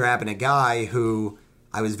up grabbing a guy who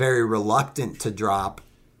I was very reluctant to drop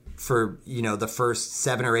for, the first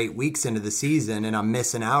 7 or 8 weeks into the season, and I'm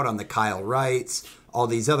missing out on the Kyle Wrights, all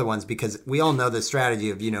these other ones, because we all know the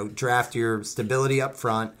strategy of, draft your stability up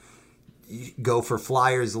front, go for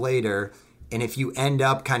flyers later, and if you end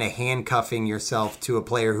up kind of handcuffing yourself to a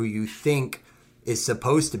player who you think is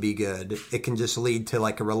supposed to be good, it can just lead to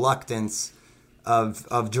like a reluctance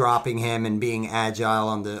of dropping him and being agile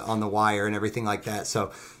on the wire and everything like that.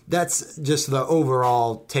 So that's just the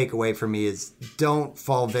overall takeaway for me is don't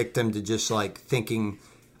fall victim to just like thinking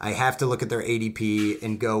I have to look at their ADP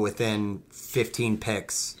and go within 15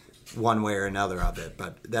 picks one way or another of it.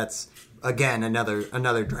 But that's, again,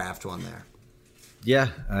 another draft one there. Yeah,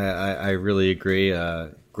 I really agree.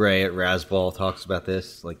 Gray at Rasball talks about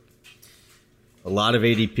this. Like, a lot of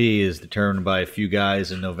ADP is determined by a few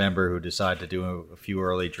guys in November who decide to do a few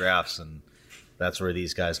early drafts, and that's where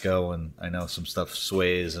these guys go. And I know some stuff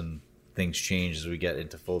sways and things change as we get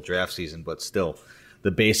into full draft season, but still, the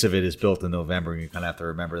base of it is built in November, and you kind of have to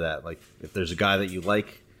remember that. Like, if there's a guy that you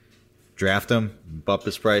like, draft him, bump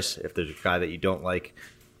his price. If there's a guy that you don't like,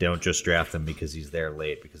 don't just draft him because he's there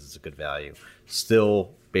late, because it's a good value. Still,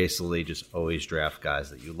 basically, just always draft guys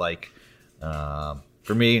that you like.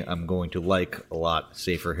 For me, I'm going to like a lot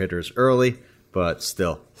safer hitters early, but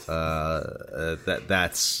still,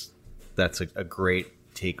 that's a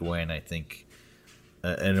great takeaway, and I think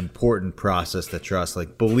an important process to trust.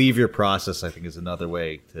 Like, believe your process, I think, is another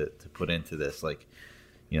way to put into this. Like,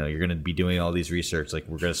 you're going to be doing all these research. Like,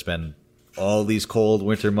 we're going to spend all these cold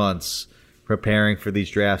winter months preparing for these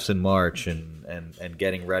drafts in March and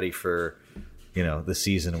getting ready for, the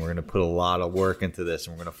season. And we're going to put a lot of work into this,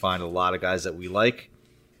 and we're going to find a lot of guys that we like.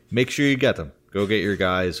 Make sure you get them. Go get your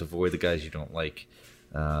guys. Avoid the guys you don't like.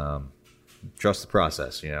 Trust the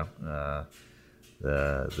process, the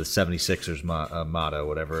 76ers motto,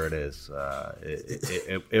 whatever it is.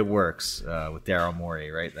 It works with Daryl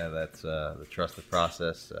Morey, right? That's the trust the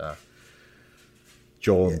process.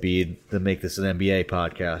 Joel Embiid to make this an NBA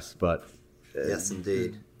podcast, but yes,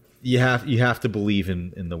 indeed. You have to believe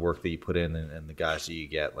in the work that you put in and the guys that you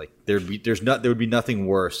get. Like, there would be nothing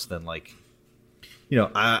worse than, like,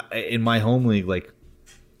 in my home league, like,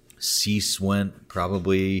 Cease went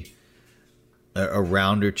probably a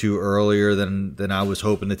round or two earlier than I was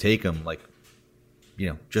hoping to take him. Like,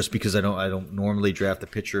 just because I don't normally draft a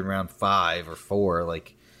pitcher in round 5 or 4.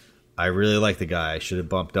 Like, I really like the guy. I should have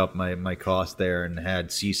bumped up my cost there and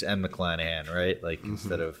had Cease and McClanahan, right? Like,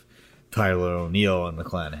 instead of Tyler O'Neill and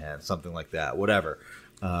McClanahan, something like that. Whatever.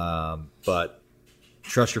 But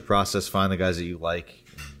trust your process. Find the guys that you like.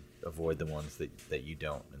 Avoid the ones that you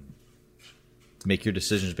don't, and make your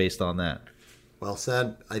decisions based on that. Well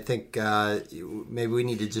said. I think maybe we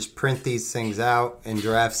need to just print these things out in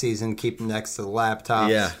draft season, keep them next to the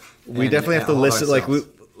laptop. Yeah, we definitely have to listen.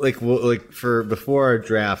 For before our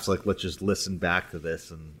drafts, like, let's just listen back to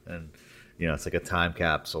this, and it's like a time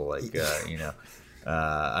capsule. Like,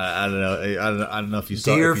 I don't know. I don't know if you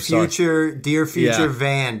saw. Dear future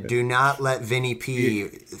Van, do not let Vinny P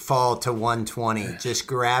fall to 120. Just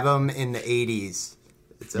grab him in the 80s.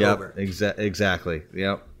 It's over. Exactly.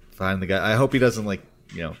 Yep. Find the guy. I hope he doesn't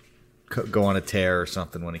go on a tear or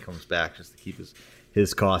something when he comes back, just to keep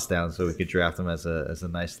his cost down, so we could draft him as a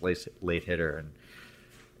nice late hitter. And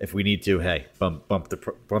if we need to, hey, bump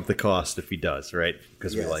the cost if he does, right?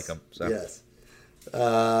 Because we like him. So. Yes.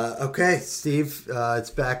 Okay, Steve,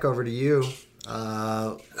 it's back over to you.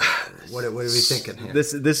 What are we thinking here?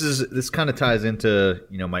 This kind of ties into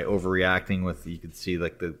my overreacting with, you could see,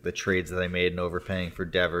 like, the trades that I made and overpaying for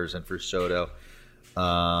Devers and for Soto,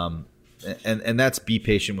 and that's be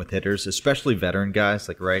patient with hitters, especially veteran guys.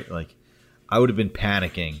 Like, right, like, I would have been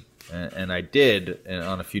panicking, and I did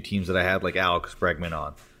on a few teams that I had, like, Alex Bregman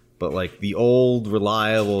on, but, like, the old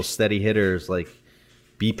reliable steady hitters, like,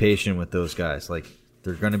 be patient with those guys. Like,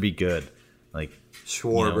 they're going to be good. Like,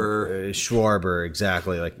 Schwarber,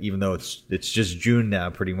 exactly. Like, even though it's just June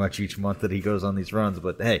now, pretty much each month that he goes on these runs,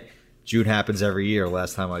 but hey, June happens every year,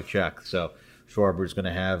 last time I checked. So Schwarber's going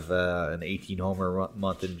to have an 18-homer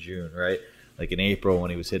month in June, right? Like in April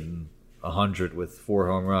when he was hitting 100 with 4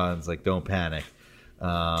 home runs, like don't panic.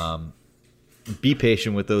 Be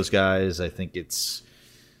patient with those guys. I think it's,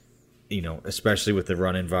 especially with the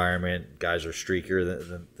run environment, guys are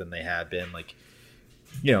streakier than they have been. Like,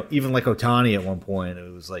 even like Ohtani at one point,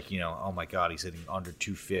 it was like, oh my God, he's hitting under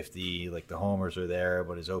 250. Like the homers are there,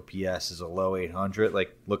 but his OPS is a low 800.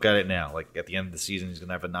 Like, look at it now. Like at the end of the season, he's going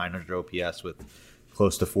to have a 900 OPS with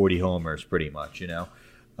close to 40 homers pretty much,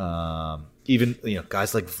 Even,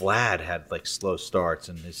 guys like Vlad had like slow starts,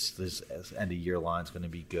 and his end of year line is going to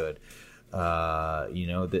be good.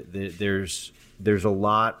 There's a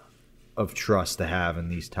lot of trust to have in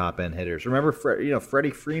these top end hitters. Remember,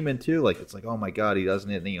 Freddie Freeman too. Like it's like, oh my God, he doesn't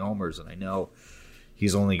hit any homers, and I know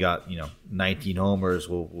he's only got 19 homers.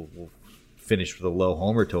 We'll finish with a low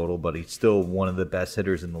homer total, but he's still one of the best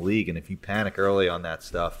hitters in the league. And if you panic early on that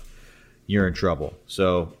stuff, you're in trouble.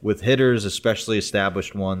 So with hitters, especially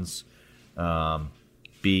established ones,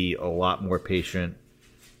 be a lot more patient,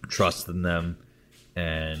 trust in them,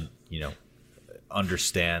 and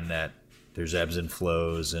understand that there's ebbs and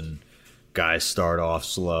flows and guys start off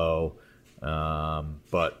slow,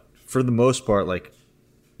 but for the most part,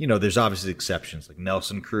 there's obviously exceptions like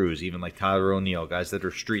Nelson Cruz, even like Tyler O'Neill, guys that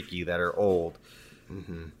are streaky, that are old.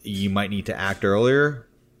 Mm-hmm. You might need to act earlier,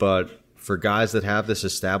 but for guys that have this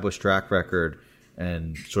established track record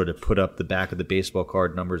and sort of put up the back of the baseball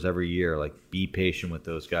card numbers every year, like be patient with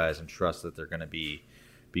those guys and trust that they're going to be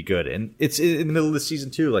good. And it's in the middle of the season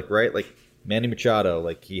too, right? Like Manny Machado,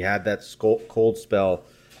 like he had that cold spell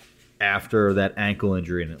after that ankle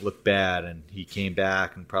injury, and it looked bad, and he came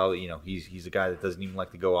back, and probably, he's a guy that doesn't even like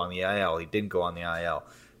to go on the IL. He didn't go on the IL.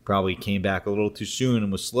 Probably came back a little too soon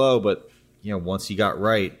and was slow, but, once he got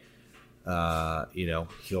right,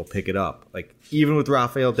 he'll pick it up. Like, even with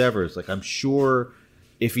Rafael Devers, like, I'm sure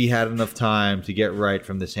if he had enough time to get right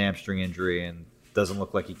from this hamstring injury and doesn't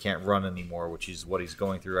look like he can't run anymore, which is what he's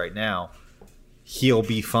going through right now, he'll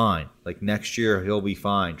be fine. Like, next year, he'll be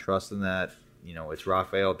fine. Trust in that. It's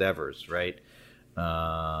Rafael Devers, right?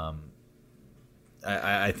 I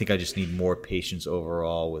think I just need more patience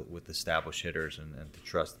overall with established hitters and to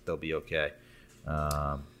trust that they'll be okay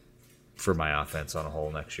for my offense on a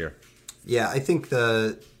whole next year. Yeah, I think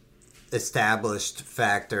the established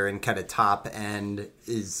factor and kind of top end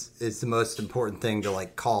is the most important thing to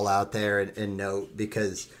call out there and note,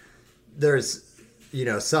 because there's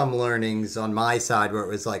some learnings on my side where it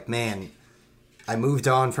was like, man, I moved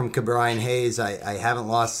on from Ke'Bryan Hayes. I haven't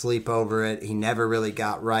lost sleep over it. He never really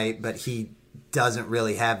got right, but he doesn't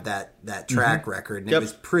really have that track record. And It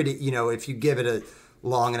was pretty, if you give it a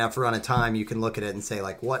long enough run of time, you can look at it and say,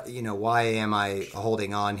 why am I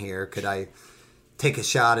holding on here? Could I take a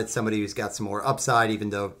shot at somebody who's got some more upside, even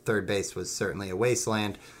though third base was certainly a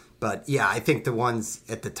wasteland? But yeah, I think the ones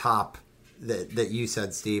at the top that you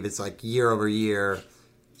said, Steve, it's like year over year,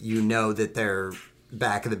 that they're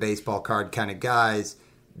back of the baseball card kind of guys.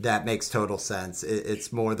 That makes total sense.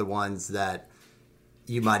 It's more the ones that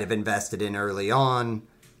you might have invested in early on,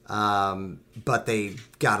 but they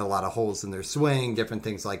got a lot of holes in their swing, different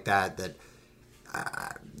things like that,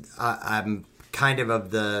 I'm kind of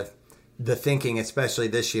the thinking, especially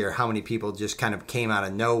this year, how many people just kind of came out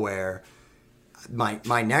of nowhere.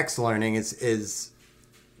 My next learning is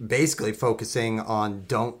basically focusing on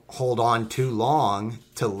don't hold on too long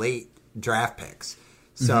to late draft picks.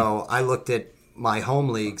 So I looked at my home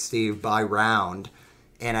league, Steve, by round,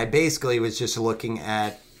 and I basically was just looking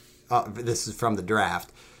at, this is from the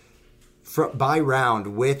draft, by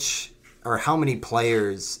round, which or how many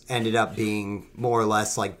players ended up being more or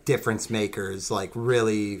less like difference makers, like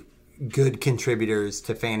really good contributors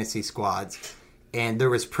to fantasy squads. And there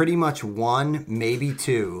was pretty much one, maybe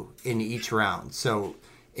two in each round. So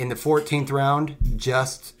in the 14th round,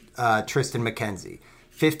 just Tristan McKenzie.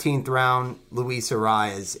 15th round, Luis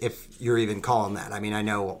Arias, if you're even calling that. I mean, I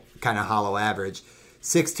know, kind of hollow average.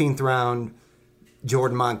 16th round,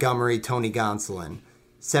 Jordan Montgomery, Tony Gonsolin.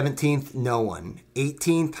 17th, no one.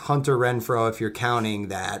 18th, Hunter Renfroe, if you're counting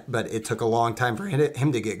that, but it took a long time for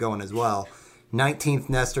him to get going as well. 19th,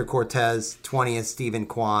 Nestor Cortez. 20th, Stephen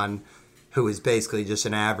Kwan, who is basically just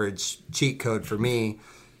an average cheat code for me.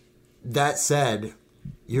 That said,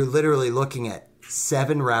 you're literally looking at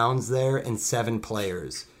 7 rounds there and 7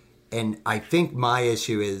 players. And I think my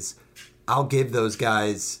issue is I'll give those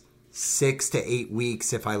guys 6 to 8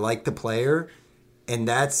 weeks if I like the player. And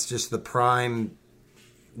that's just the prime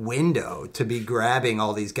window to be grabbing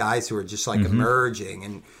all these guys who are just emerging.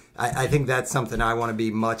 And I think that's something I want to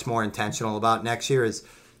be much more intentional about next year is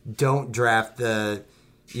don't draft the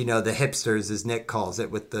the hipsters, as Nick calls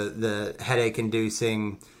it, with the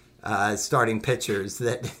headache-inducing starting pitchers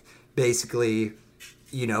that basically,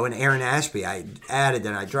 and Aaron Ashby, I added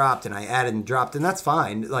and I dropped and I added and dropped, and that's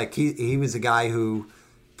fine. Like, he was a guy who,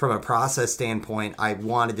 from a process standpoint, I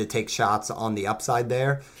wanted to take shots on the upside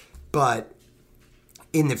there. But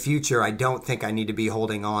in the future, I don't think I need to be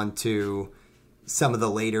holding on to some of the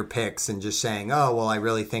later picks and just saying, oh, well, I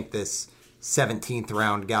really think this 17th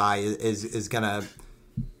round guy is going to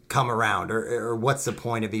come around, or what's the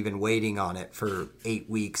point of even waiting on it for 8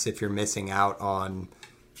 weeks if you're missing out on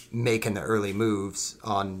making the early moves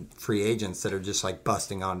on free agents that are just like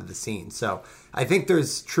busting onto the scene. So I think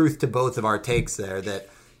there's truth to both of our takes there, that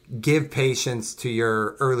give patience to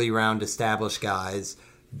your early round established guys,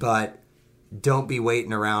 but don't be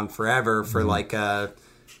waiting around forever for like a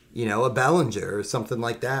Bellinger or something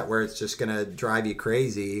like that, where it's just going to drive you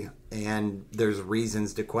crazy and there's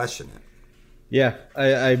reasons to question it. Yeah,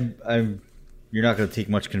 I'm. You're not going to take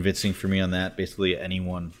much convincing for me on that. Basically,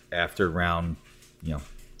 anyone after round,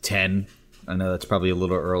 10. I know that's probably a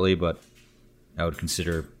little early, but I would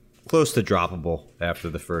consider close to droppable after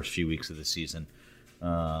the first few weeks of the season.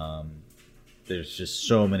 There's just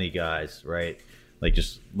so many guys, right? Like,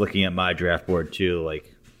 just looking at my draft board too,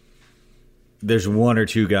 like, there's one or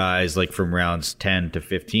two guys like from rounds 10 to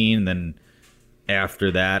 15, and then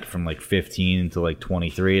after that, from like 15 to like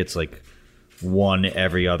 23, it's like one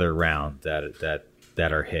every other round that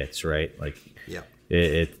are hits, right? Like, yeah,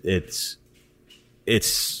 it's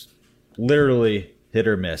literally hit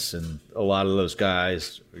or miss, and a lot of those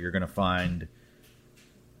guys you're gonna find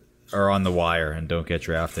are on the wire and don't get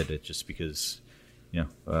drafted. It's just because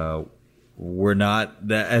we're not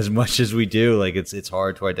that as much as we do. Like, it's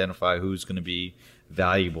hard to identify who's going to be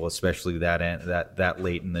valuable, especially that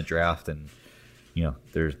late in the draft. And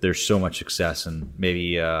there's so much success, and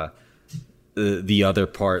maybe the other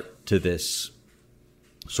part to this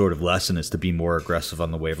sort of lesson is to be more aggressive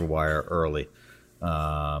on the waiver wire early.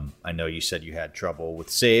 I know you said you had trouble with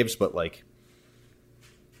saves, but like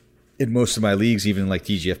in most of my leagues, even like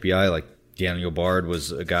TGFBI, like Daniel Bard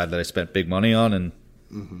was a guy that I spent big money on, and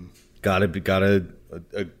got a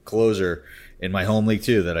closer in my home league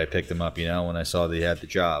too that I picked him up, when I saw that he had the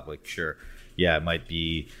job. Like, sure, yeah, it might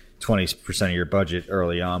be 20% of your budget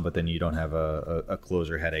early on, but then you don't have a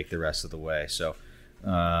closer headache the rest of the way. So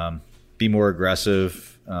be more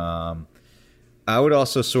aggressive. I would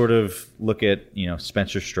also sort of look at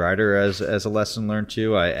Spencer Strider as a lesson learned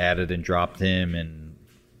too. I added and dropped him and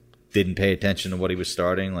didn't pay attention to what he was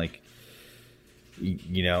starting. Like,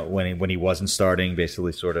 when he wasn't starting,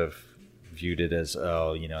 basically sort of viewed it as,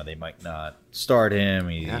 they might not start him.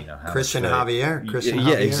 Christian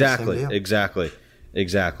Javier.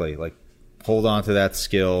 Exactly. Like, hold on to that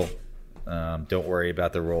skill. Don't worry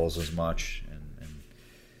about the roles as much,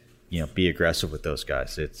 and be aggressive with those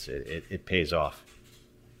guys. It pays off.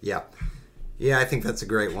 Yeah, I think that's a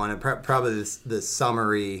great one. And probably the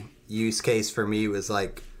summary use case for me was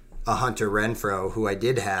like a Hunter Renfroe, who I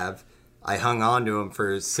did have. I hung on to him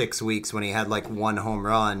for 6 weeks when he had like one home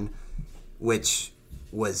run, which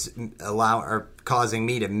was causing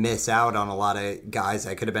me to miss out on a lot of guys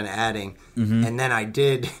I could have been adding. And then I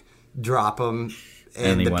did drop him,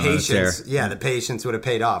 and the patience would have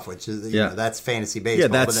paid off, which is that's fantasy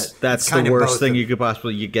baseball. Yeah, that's the worst thing you could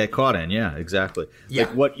possibly get caught in. Yeah, exactly.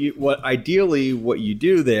 Yeah. Like, what you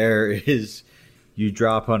do there is you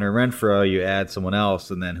drop Hunter Renfroe, you add someone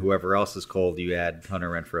else, and then whoever else is cold, you add Hunter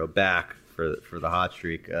Renfroe back for the hot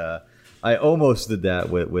streak. I almost did that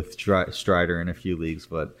with Strider in a few leagues,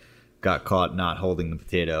 but got caught not holding the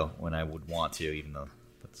potato when I would want to, even though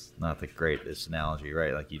that's not the greatest analogy,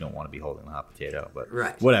 right? Like, you don't want to be holding the hot potato, but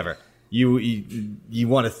whatever. You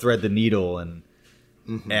want to thread the needle and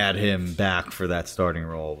add him back for that starting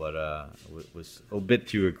role, but was a bit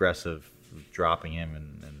too aggressive dropping him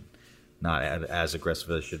and not as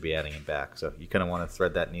aggressive as I should be adding him back. So you kind of want to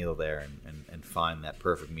thread that needle there and find that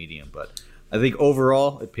perfect medium. But I think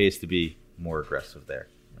overall it pays to be more aggressive there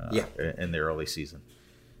in the early season.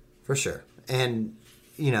 For sure. And,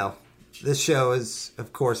 this show is,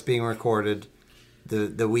 of course, being recorded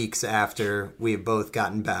the weeks after we have both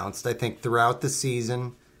gotten bounced. I think throughout the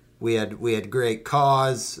season we had great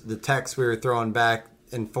cause. The texts we were throwing back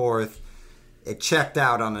and forth, it checked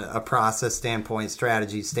out on a process standpoint,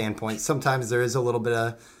 strategy standpoint. Sometimes there is a little bit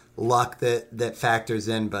of luck that factors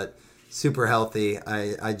in, but super healthy.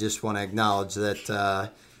 I just want to acknowledge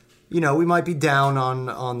that, we might be down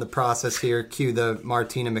on the process here. Cue the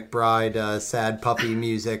Martina McBride sad puppy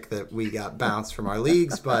music that we got bounced from our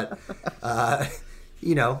leagues. But,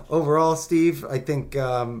 overall, Steve, I think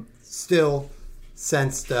still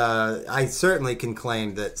sensed, I certainly can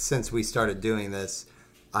claim that since we started doing this,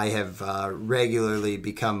 I have regularly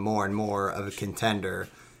become more and more of a contender.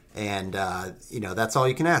 And, that's all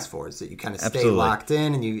you can ask for, is that you kind of stay locked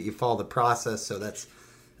in and you follow the process. So that's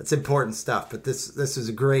important stuff. But this is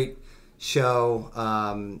a great show.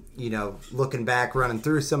 Looking back, running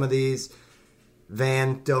through some of these,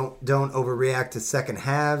 Van, don't overreact to second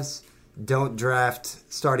halves. Don't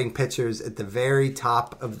draft starting pitchers at the very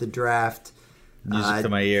top of the draft. Music to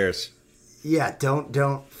my ears. Yeah,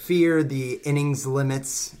 don't fear the innings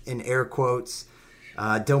limits, in air quotes.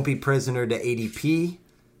 Don't be prisoner to ADP.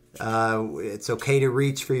 It's okay to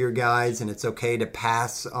reach for your guys, and it's okay to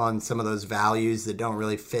pass on some of those values that don't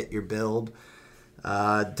really fit your build.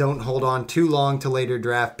 Don't hold on too long to later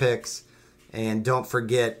draft picks, and don't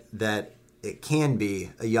forget that it can be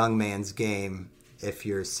a young man's game if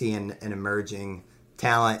you're seeing an emerging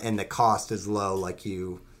talent and the cost is low, like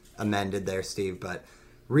you amended there, Steve. But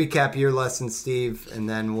recap your lesson, Steve, and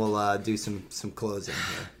then we'll do some closing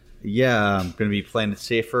here. Yeah, I'm going to be playing it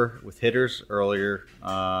safer with hitters earlier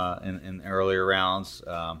in earlier rounds.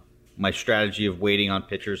 My strategy of waiting on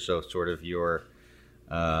pitchers, so sort of your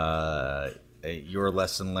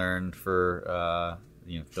lesson learned for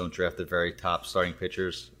don't draft the very top starting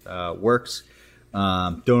pitchers works.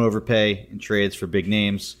 Don't overpay in trades for big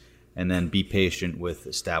names, and then be patient with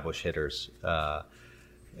established hitters. I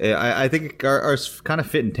think ours kind of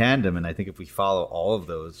fit in tandem, and I think if we follow all of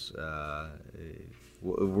those,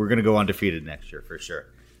 we're going to go undefeated next year for sure.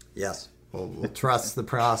 Yes, we'll trust the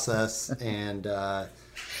process, and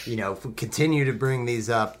if we continue to bring these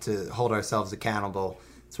up to hold ourselves accountable,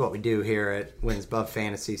 it's what we do here at Wins Above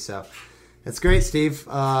Fantasy. So it's great, Steve.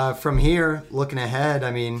 From here, looking ahead,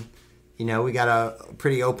 we got a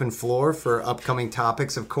pretty open floor for upcoming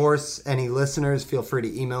topics. Of course, any listeners, feel free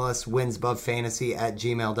to email us,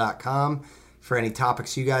 winsabove@gmail.com, for any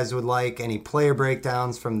topics you guys would like, any player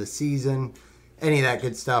breakdowns from the season, any of that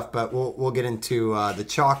good stuff. But we'll get into the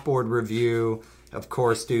chalkboard review, of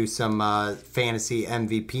course, do some fantasy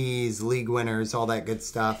MVPs, league winners, all that good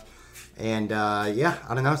stuff. And I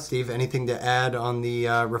don't know, Steve, anything to add on the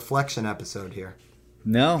reflection episode here?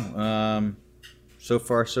 No. So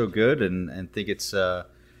far, so good, and think it's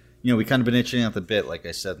we kind of been itching out the bit, like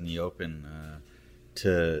I said in the open,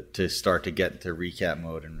 to start to get into recap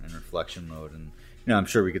mode and reflection mode, and I'm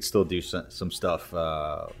sure we could still do some stuff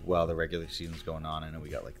while the regular season's going on. I know we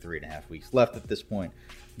got like 3.5 weeks left at this point,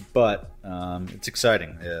 but it's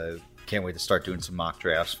exciting. Can't wait to start doing some mock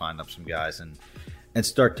drafts, find up some guys, and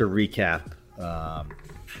start to recap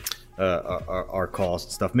our calls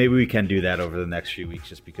and stuff. Maybe we can do that over the next few weeks,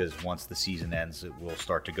 just because once the season ends, it will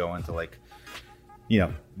start to go into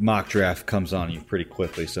mock draft comes on you pretty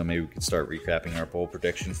quickly. So maybe we can start recapping our bowl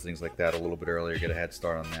predictions, things like that, a little bit earlier, get a head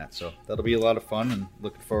start on that. So that'll be a lot of fun, and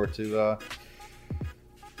looking forward to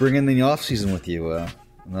bringing the off season with you.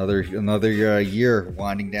 Another year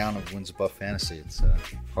winding down of Wins Above Fantasy. It's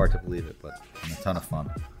hard to believe it, but a ton of fun.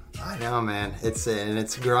 I know, man. It's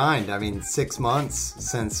a grind. 6 months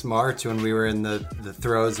since March, when we were in the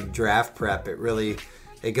throes of draft prep.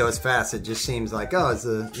 It goes fast. It just seems like, it's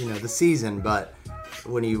the season, but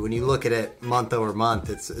when you look at it month over month,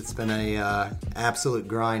 it's been a absolute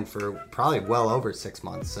grind for probably well over 6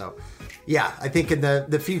 months. So yeah, I think in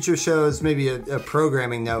the future shows, maybe a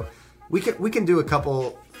programming note, we can do a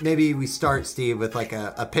couple. Maybe we start, Steve, with like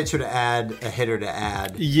a pitcher to add, a hitter to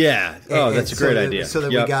add. Yeah. Oh, that's a great idea. So that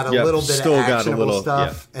we got a little bit of actionable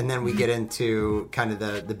stuff, and then we get into kind of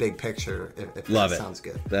the big picture. If that sounds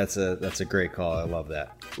good. That's a great call. I love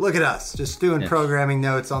that. Look at us, just doing programming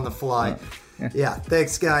notes on the fly. Yeah.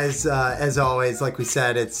 Thanks, guys. As always, like we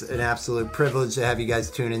said, it's an absolute privilege to have you guys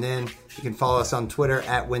tuning in. You can follow us on Twitter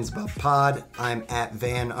at WinsBuffPod. I'm at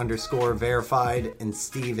Van_verified, and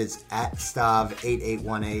Steve is at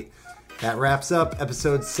Stav8818. That wraps up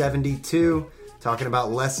episode 72, talking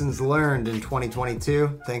about lessons learned in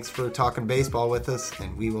 2022. Thanks for talking baseball with us,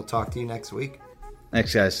 and we will talk to you next week.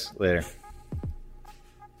 Thanks, guys. Later.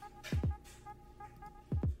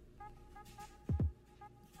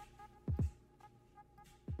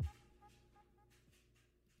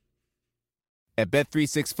 At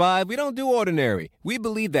Bet365, we don't do ordinary. We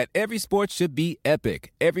believe that every sport should be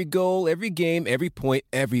epic. Every goal, every game, every point,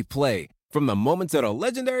 every play. From the moments that are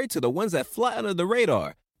legendary to the ones that fly under the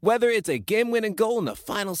radar. Whether it's a game-winning goal in the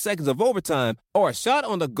final seconds of overtime or a shot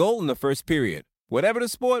on the goal in the first period. Whatever the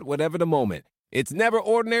sport, whatever the moment. It's never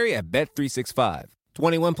ordinary at Bet365.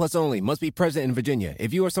 21 plus only. Must be present in Virginia.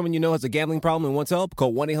 If you or someone you know has a gambling problem and wants help,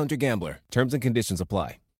 call 1-800-GAMBLER. Terms and conditions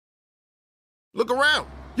apply. Look around.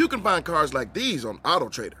 You can find cars like these on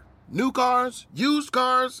AutoTrader. New cars, used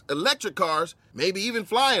cars, electric cars, maybe even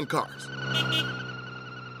flying cars.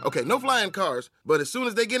 Okay, no flying cars, but as soon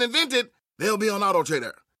as they get invented, they'll be on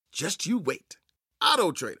AutoTrader. Just you wait.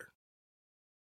 AutoTrader.